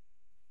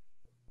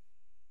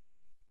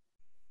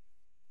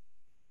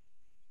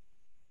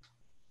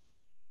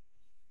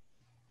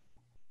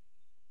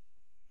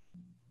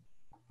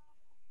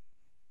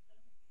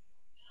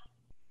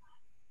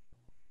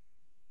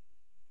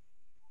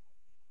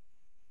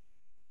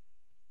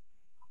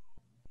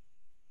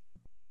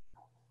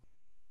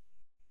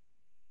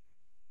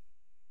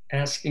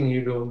 Asking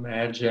you to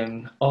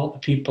imagine all the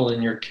people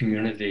in your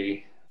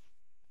community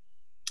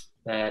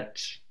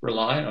that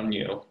rely on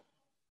you,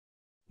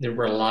 that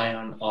rely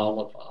on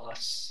all of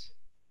us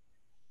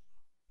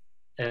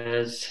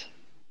as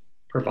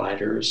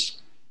providers.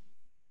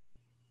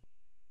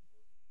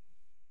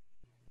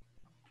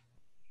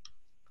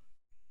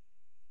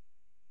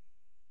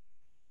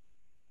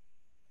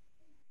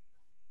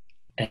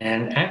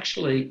 And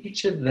actually,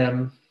 each of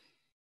them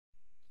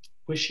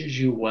wishes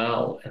you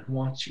well and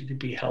wants you to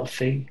be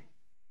healthy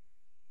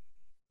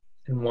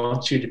and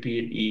wants you to be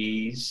at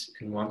ease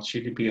and wants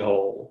you to be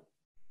whole.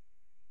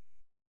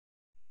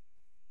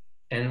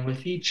 And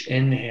with each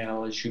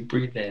inhale, as you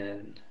breathe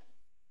in,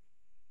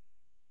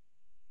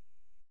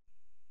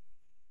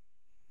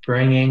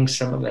 bringing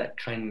some of that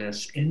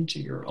kindness into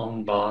your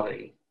own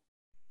body,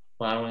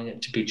 allowing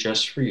it to be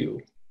just for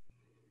you.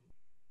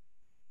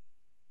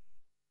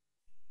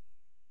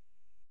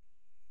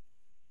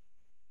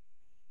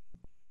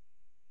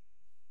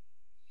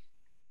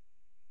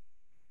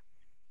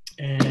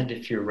 And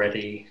if you're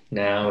ready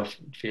now, if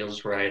it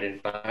feels right,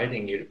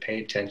 inviting you to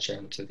pay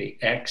attention to the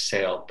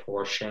exhale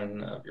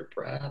portion of your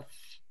breath,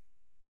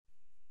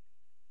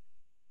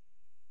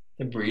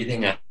 the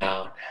breathing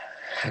out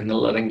and the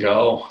letting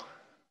go.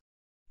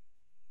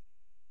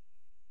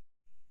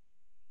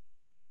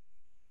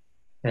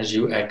 As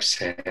you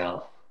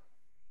exhale,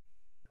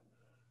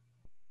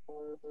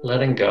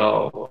 letting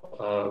go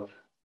of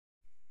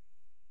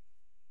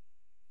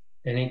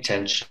any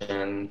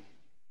tension,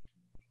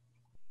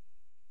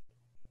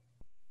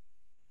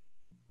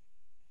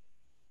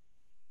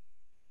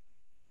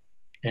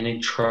 any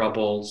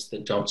troubles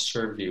that don't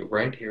serve you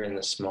right here in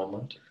this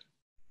moment.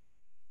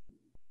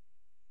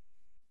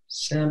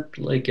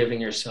 Simply giving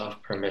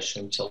yourself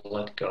permission to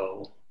let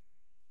go.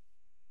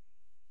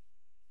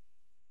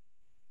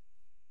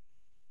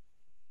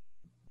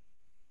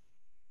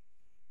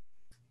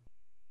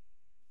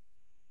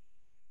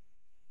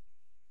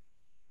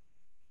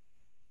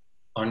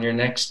 On your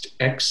next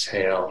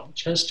exhale,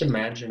 just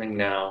imagining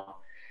now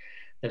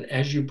that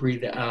as you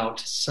breathe out,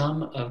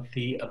 some of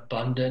the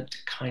abundant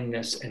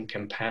kindness and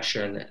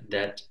compassion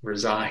that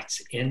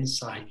resides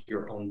inside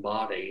your own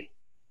body,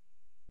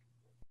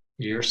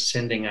 you're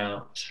sending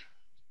out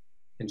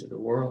into the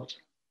world.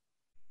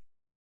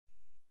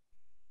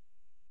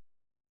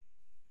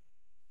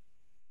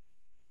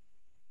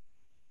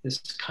 This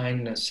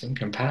kindness and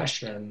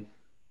compassion,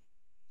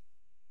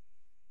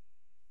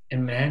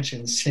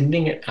 imagine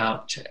sending it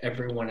out to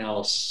everyone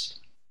else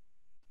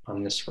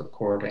on this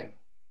recording.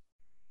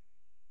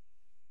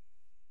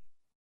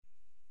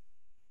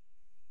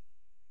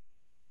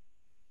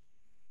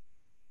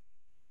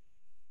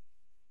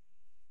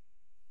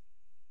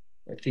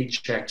 With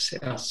each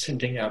exhale,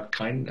 sending out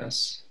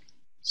kindness,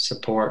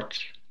 support,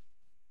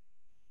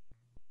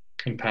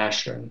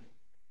 compassion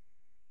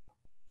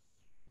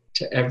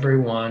to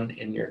everyone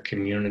in your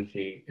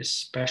community,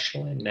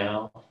 especially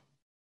now.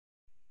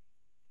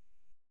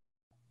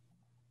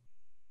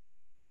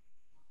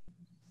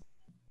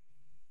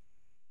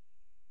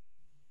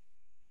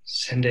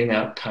 Sending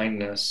out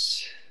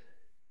kindness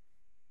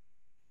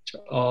to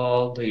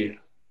all the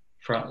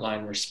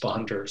frontline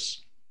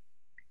responders,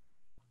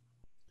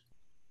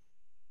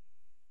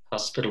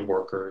 hospital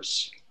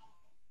workers.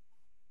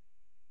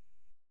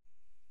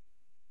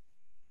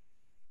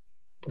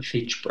 With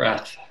each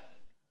breath,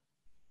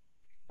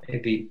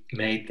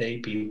 May they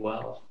be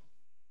well.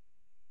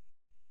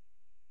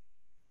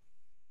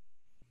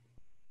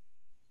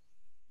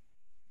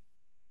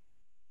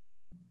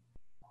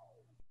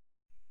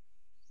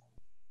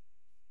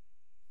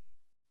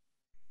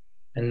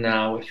 And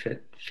now, if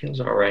it feels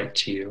all right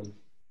to you,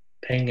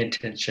 paying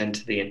attention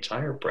to the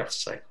entire breath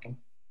cycle,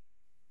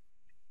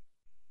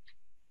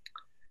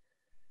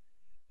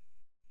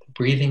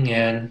 breathing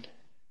in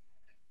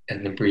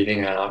and then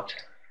breathing out.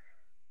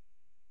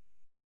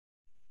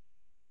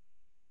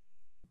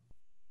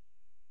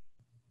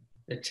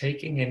 And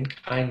taking in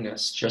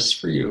kindness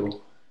just for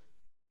you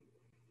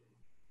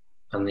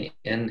on the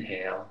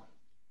inhale,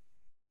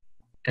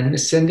 and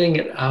sending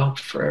it out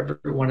for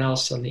everyone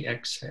else on the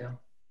exhale.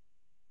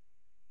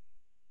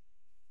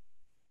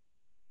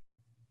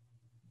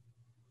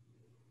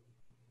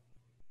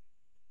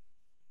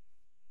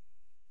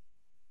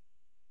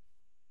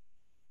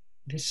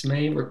 This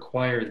may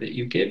require that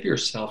you give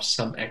yourself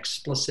some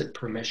explicit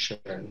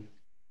permission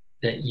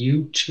that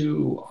you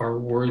too are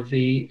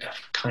worthy of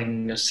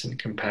kindness and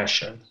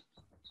compassion.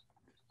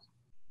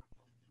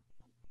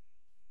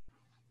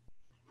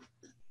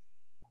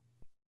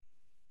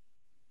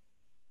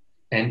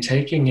 And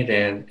taking it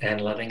in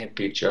and letting it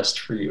be just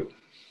for you.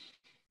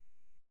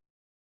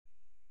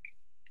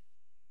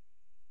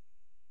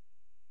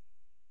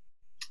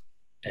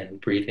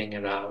 And breathing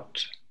it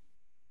out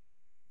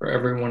for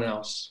everyone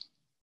else.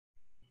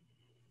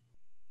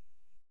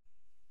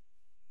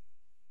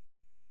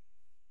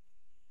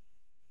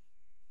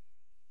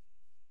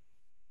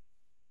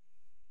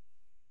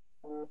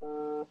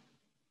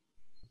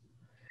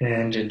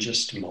 And in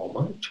just a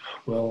moment,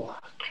 we'll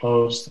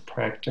close the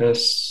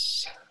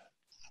practice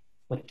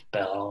with the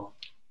bell.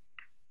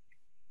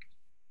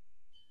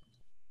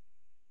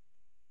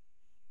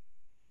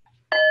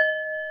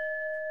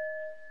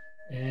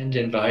 And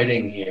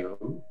inviting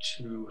you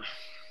to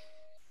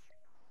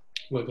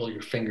wiggle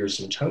your fingers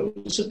and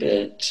toes a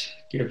bit,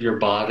 give your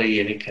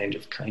body any kind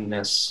of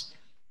kindness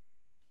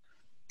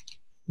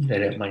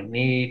that it might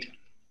need.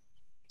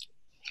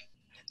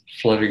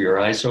 Flutter your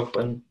eyes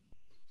open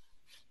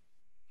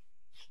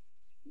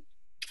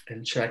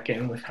and check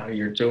in with how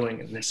you're doing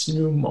in this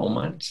new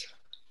moment.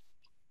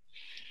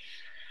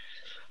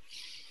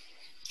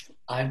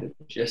 I would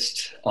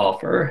just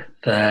offer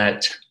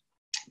that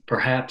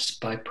perhaps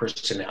by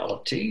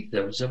personality,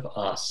 those of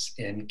us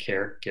in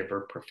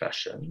caregiver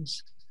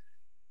professions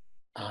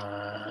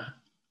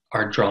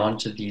are drawn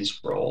to these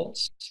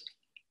roles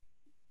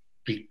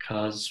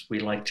because we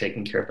like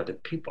taking care of other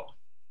people.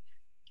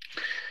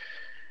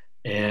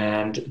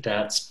 And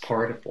that's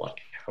part of like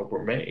how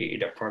we're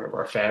made, a part of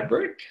our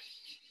fabric.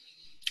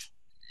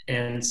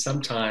 And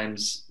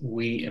sometimes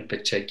we in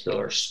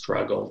particular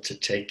struggle to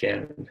take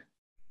in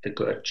the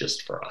good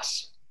just for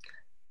us.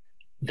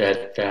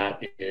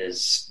 That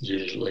is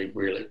usually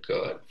really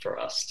good for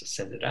us to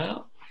send it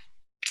out,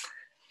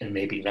 and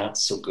maybe not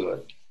so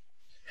good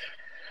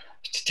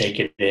to take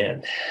it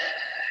in.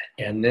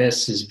 And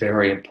this is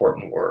very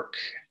important work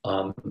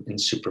in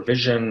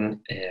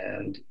supervision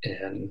and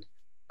in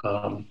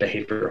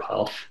behavioral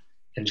health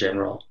in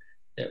general,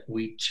 that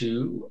we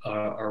too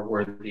are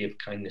worthy of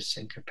kindness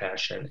and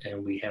compassion,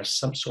 and we have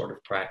some sort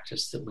of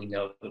practice that we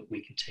know that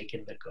we can take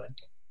in the good.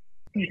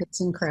 I think it's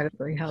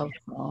incredibly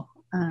helpful.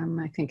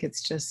 I think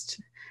it's just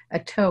a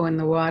toe in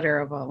the water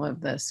of all of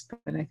this,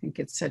 but I think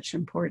it's such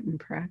important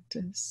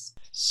practice.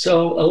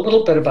 So a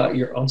little bit about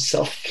your own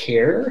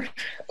self-care.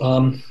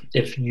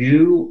 If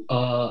you,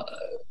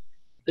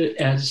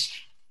 as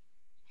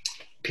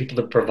people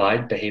that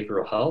provide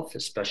behavioral health,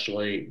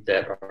 especially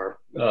that are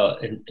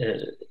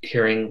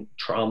hearing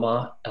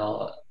trauma,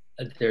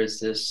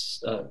 there's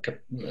this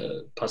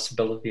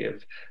possibility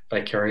of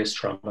vicarious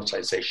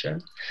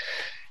traumatization.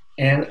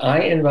 And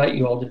I invite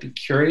you all to be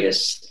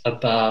curious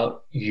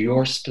about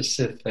your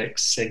specific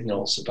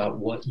signals about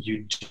what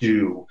you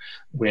do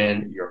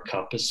when your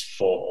cup is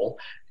full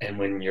and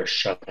when you're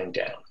shutting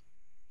down.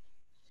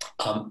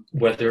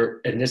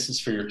 And this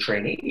is for your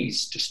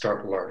trainees to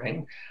start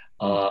learning,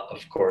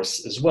 of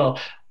course, as well,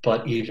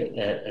 but even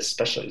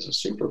especially as a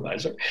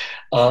supervisor,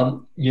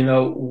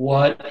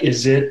 what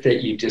is it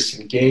that you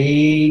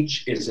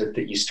disengage? Is it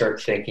that you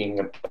start thinking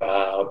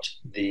about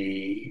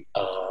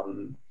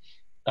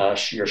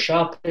your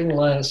shopping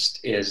list?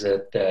 Is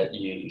it that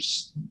you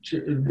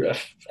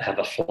have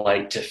a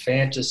flight to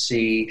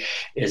fantasy?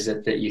 Is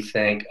it that you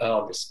think,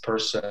 oh, this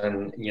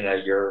person,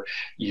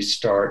 you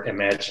start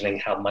imagining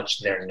how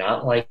much they're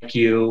not like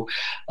you?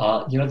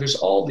 There's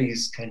all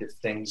these kind of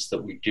things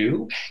that we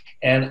do.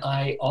 And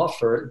I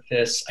offer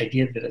this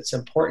idea that it's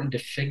important to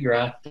figure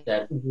out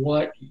that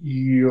what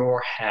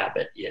your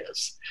habit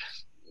is.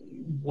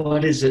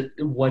 What is it?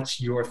 What's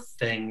your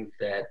thing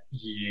that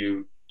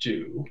you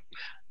do?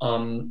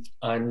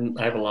 I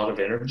have a lot of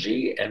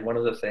energy, and one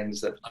of the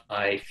things that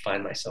I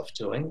find myself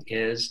doing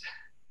is,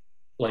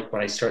 like,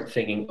 when I start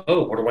thinking,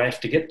 oh, what do I have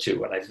to get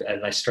to?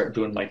 And I start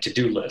doing my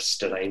to-do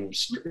list, and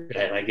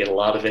I get a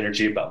lot of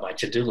energy about my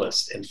to-do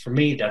list. And for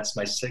me, that's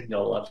my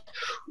signal of,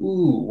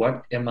 ooh,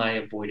 what am I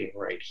avoiding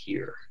right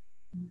here?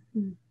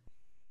 Mm-hmm.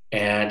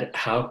 And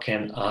how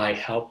can I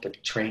help a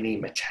trainee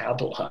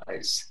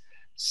metabolize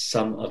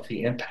some of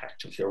the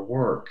impact of their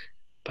work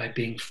by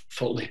being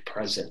fully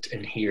present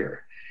and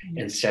here,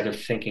 instead of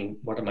thinking,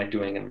 what am I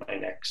doing in my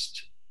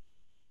next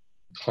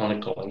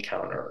clinical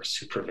encounter or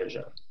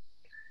supervision,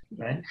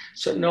 right?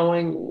 So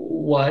knowing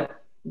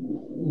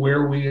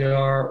where we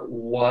are,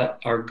 what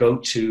our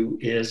go-to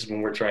is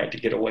when we're trying to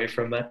get away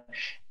from it,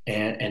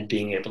 and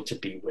being able to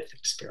be with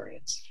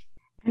experience.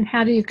 And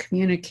how do you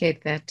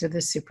communicate that to the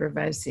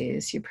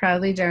supervisees? You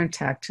probably don't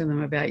talk to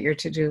them about your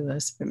to-do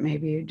list, but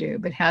maybe you do.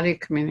 But how do you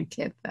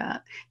communicate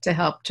that to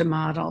help to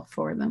model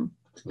for them?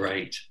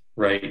 Right.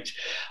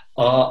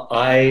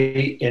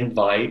 I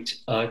invite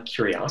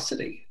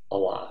curiosity a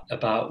lot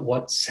about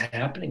what's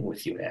happening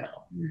with you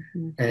now,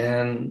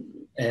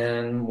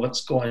 and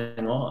what's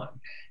going on.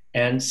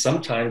 And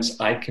sometimes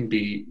I can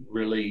be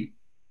really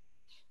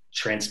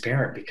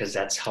transparent, because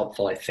that's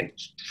helpful, I think,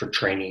 for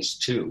trainees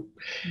too,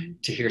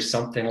 to hear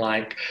something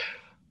like,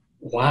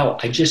 wow,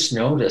 I just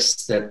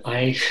noticed that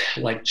I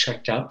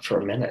checked out for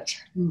a minute.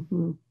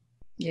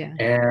 Yeah.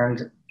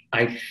 And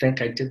I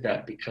think I did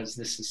that because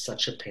this is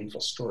such a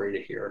painful story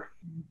to hear.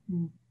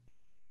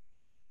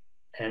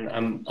 And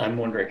I'm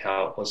wondering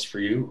how it was for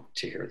you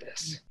to hear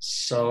this.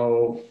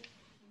 So,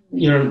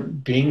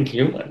 being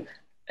human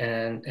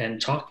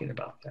and talking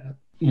about that.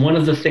 One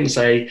of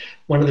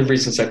the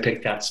reasons I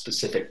picked that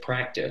specific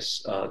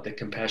practice, the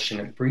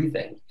compassionate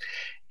breathing,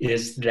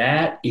 is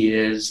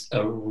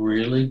a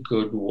really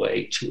good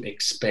way to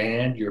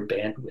expand your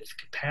bandwidth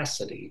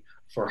capacity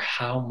for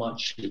how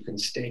much you can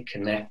stay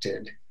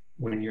connected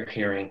when you're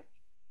hearing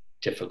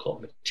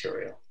difficult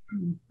material.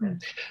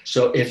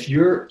 So if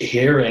you're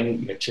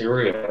hearing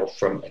material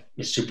from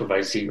a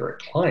supervisee or a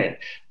client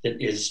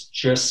that is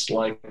just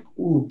like,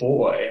 ooh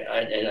boy,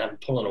 and I'm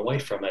pulling away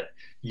from it,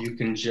 you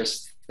can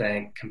just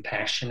think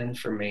compassion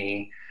for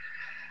me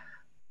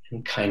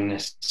and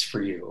kindness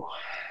for you.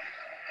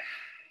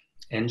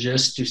 And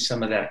just do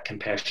some of that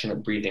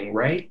compassionate breathing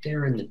right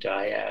there in the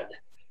dyad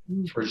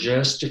for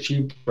just a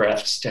few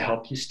breaths to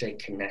help you stay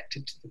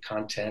connected to the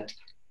content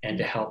and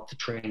to help the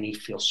trainee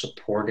feel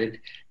supported,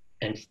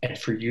 and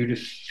for you to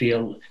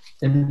feel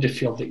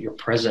that you're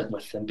present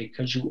with them,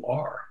 because you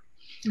are.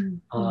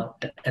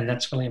 And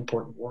that's really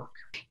important work.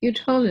 You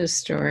told a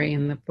story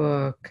in the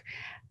book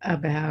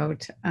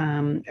about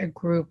a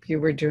group you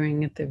were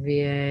doing at the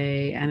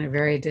VA, and a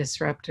very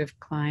disruptive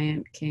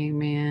client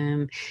came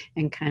in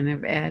and kind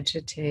of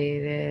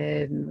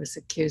agitated and was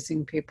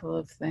accusing people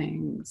of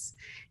things,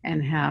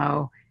 and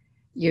how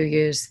you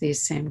use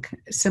these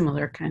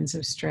similar kinds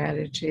of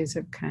strategies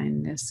of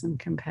kindness and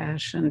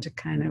compassion to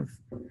kind of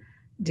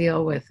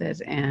deal with it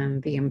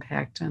and the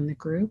impact on the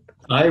group.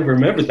 I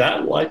remember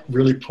that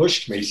really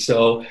pushed me.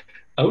 So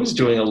I was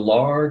doing a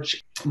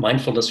large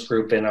mindfulness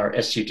group in our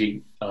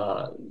SUD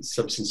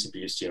substance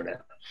abuse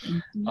unit.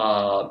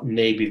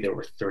 Maybe there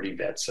were 30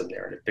 vets in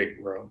there in a big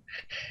room.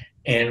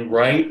 And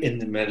right in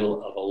the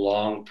middle of a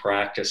long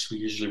practice, we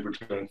usually were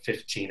doing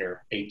 15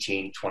 or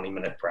 18,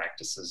 20-minute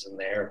practices in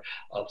there,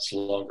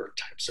 longer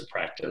types of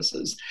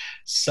practices.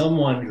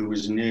 Someone who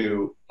was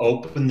new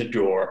opened the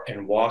door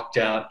and walked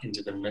out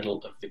into the middle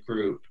of the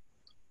group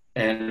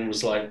and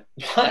was like,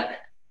 what?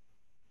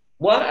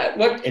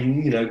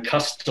 And,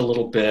 cussed a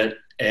little bit,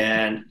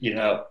 and,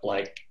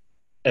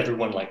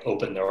 everyone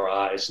opened their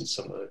eyes, and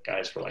some of the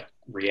guys were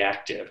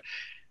reactive.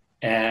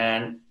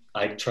 And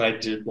I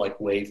tried to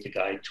wave the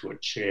guy to a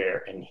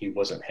chair, and he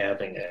wasn't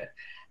having it.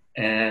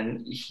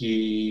 And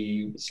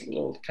he was a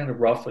little kind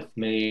of rough with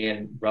me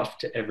and rough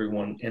to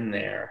everyone in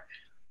there.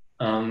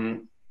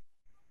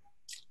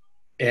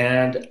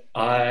 And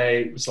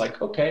I was like,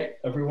 okay,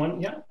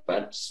 everyone, yeah,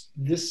 but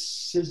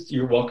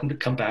you're welcome to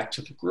come back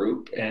to the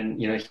group.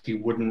 And, he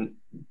wouldn't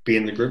be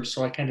in the group.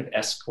 So I kind of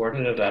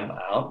escorted him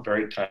out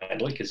very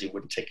kindly, because he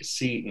wouldn't take a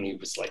seat, and he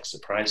was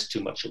surprised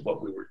too much at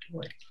what we were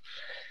doing.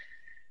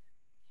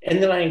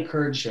 And then I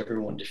encouraged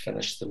everyone to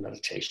finish the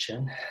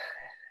meditation,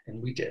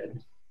 and we did.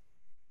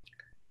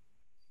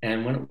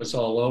 And when it was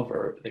all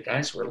over, the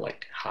guys were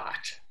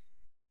hot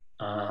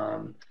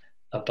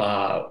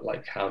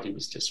about how he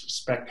was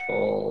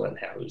disrespectful and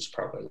how he was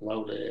probably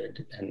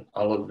loaded and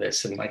all of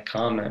this. And my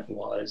comment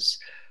was,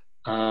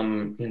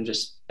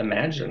 just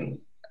imagine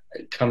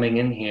coming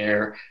in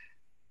here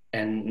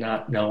and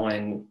not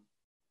knowing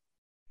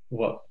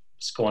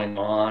what's going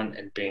on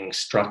and being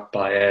struck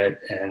by it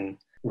and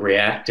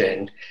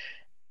reacting.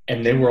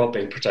 And they were all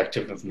being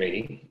protective of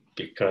me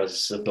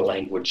because of the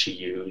language he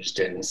used,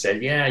 and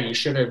said, yeah, you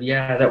should have,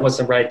 yeah, that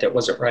wasn't right.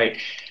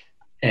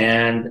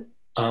 And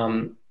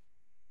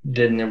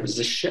then there was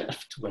a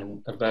shift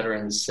when a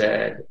veteran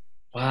said,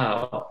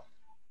 wow,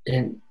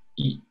 and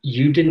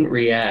you didn't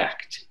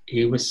react.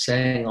 He was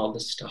saying all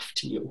this stuff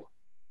to you,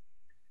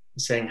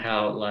 saying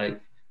how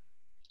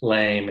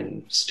lame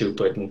and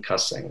stupid and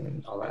cussing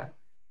and all that.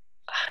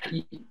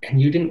 And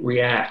you didn't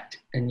react,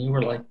 and you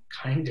were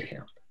kind to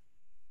him.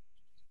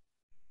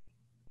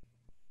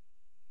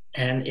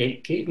 And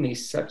it gave me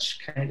such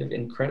kind of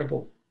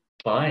incredible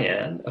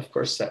buy-in. Of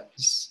course, that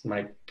was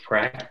my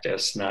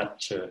practice, not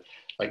to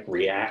like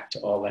react to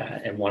all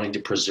that and wanting to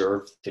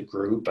preserve the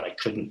group, but I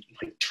couldn't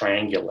like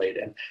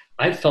triangulate. And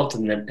I felt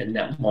in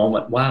that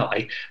moment, wow,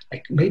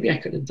 maybe I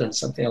could have done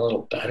something a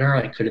little better.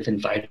 I could have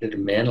invited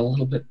him in a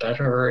little bit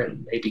better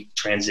and maybe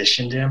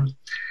transitioned him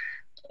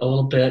a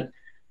little bit.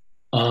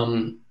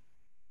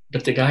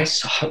 But the guys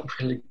saw it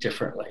really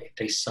differently.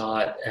 They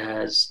saw it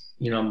as,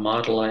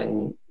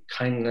 modeling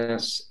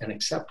kindness and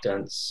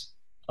acceptance,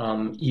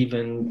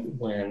 even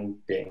when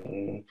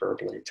being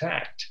verbally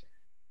attacked.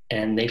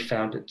 And they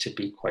found it to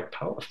be quite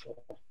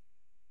powerful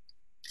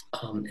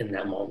in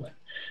that moment.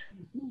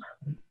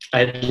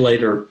 I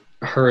later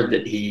heard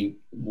that he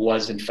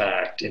was, in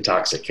fact,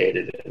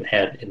 intoxicated and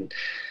had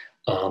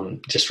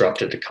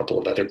disrupted a couple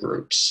of other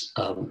groups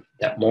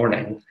that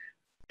morning.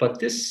 But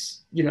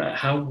this,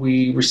 how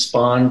we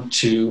respond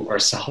to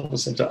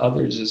ourselves and to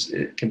others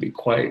it can be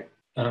quite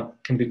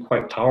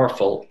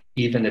powerful,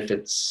 even if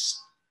it's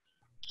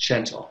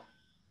gentle.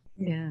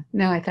 Yeah.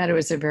 No, I thought it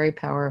was a very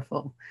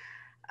powerful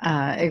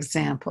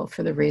example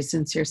for the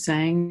reasons you're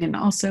saying, and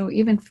also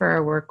even for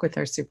our work with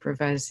our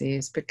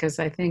supervisees, because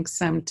I think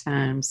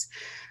sometimes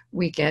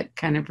we get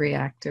kind of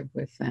reactive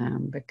with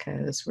them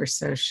because we're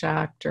so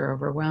shocked or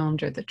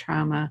overwhelmed or the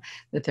trauma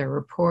that they're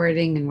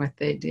reporting and what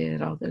they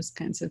did, all those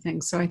kinds of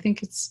things. So I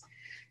think it's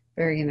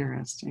very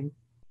interesting.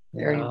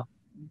 Yeah.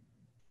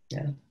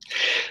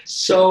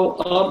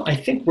 So I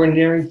think we're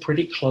nearing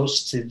pretty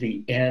close to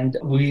the end.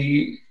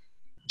 We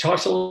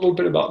talked a little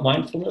bit about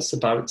mindfulness,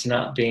 about it's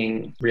not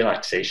being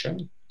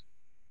relaxation,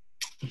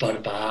 but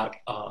about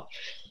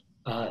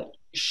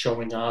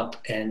showing up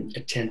and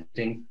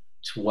attending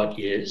to what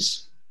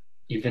is,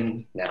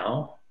 even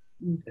now,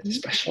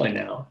 especially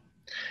now.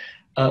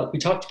 We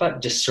talked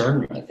about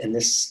discernment and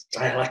this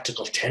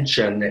dialectical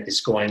tension that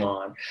is going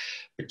on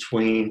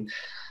between,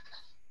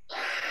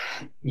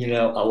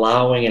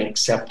 allowing and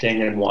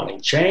accepting and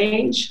wanting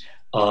change,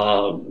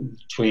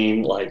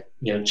 between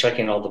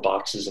checking all the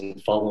boxes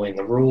and following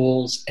the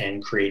rules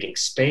and creating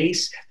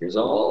space. There's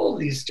all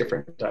these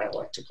different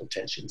dialectical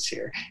tensions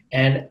here,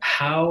 and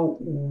how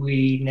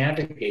we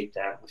navigate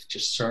that with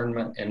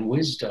discernment and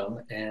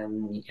wisdom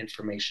and the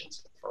information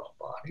for our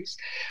bodies.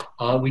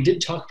 We did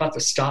talk about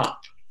the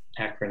STOP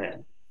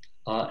acronym,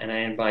 and I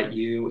invite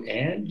you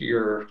and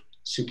your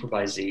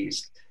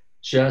supervisees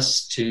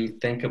just to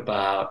think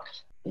about,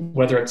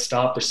 whether it's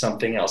STOP or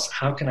something else,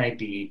 how can I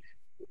be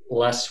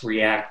less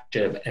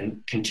reactive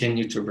and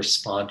continue to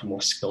respond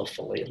more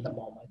skillfully in the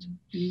moment?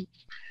 Mm-hmm.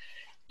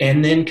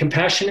 And then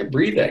compassionate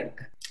breathing.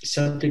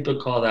 Some people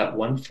call that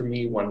one for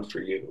me, one for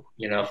you.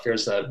 If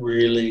there's a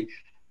really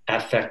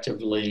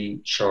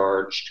affectively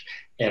charged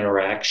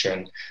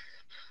interaction,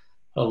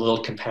 a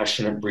little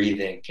compassionate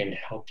breathing can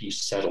help you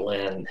settle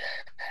in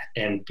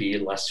and be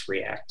less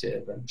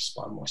reactive and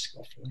respond more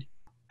skillfully.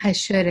 I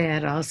should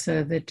add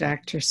also that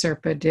Dr.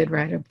 Serpa did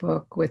write a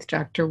book with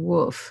Dr.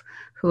 Wolf,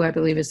 who I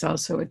believe is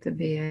also at the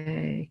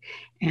VA,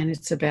 and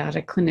it's about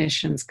a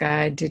clinician's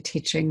guide to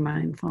teaching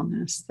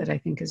mindfulness that I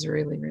think is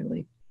really,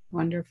 really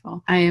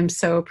wonderful. I am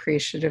so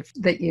appreciative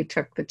that you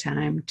took the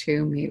time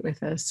to meet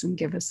with us and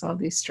give us all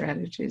these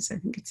strategies. I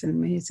think it's an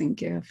amazing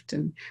gift,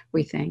 and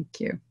we thank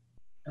you.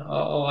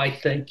 Oh, I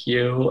thank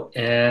you.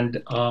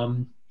 And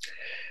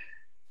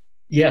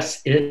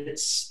yes,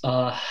 it's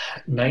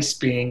nice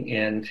being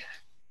in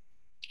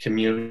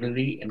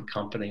community and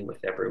company with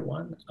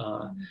everyone.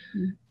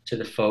 To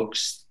the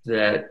folks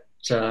that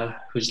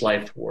whose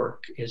life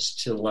work is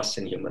to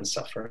lessen human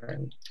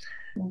suffering,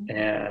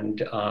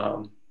 and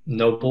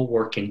noble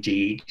work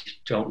indeed.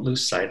 Don't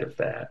lose sight of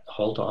that.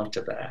 Hold on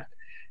to that,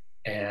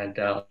 and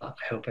I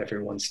hope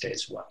everyone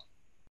stays well.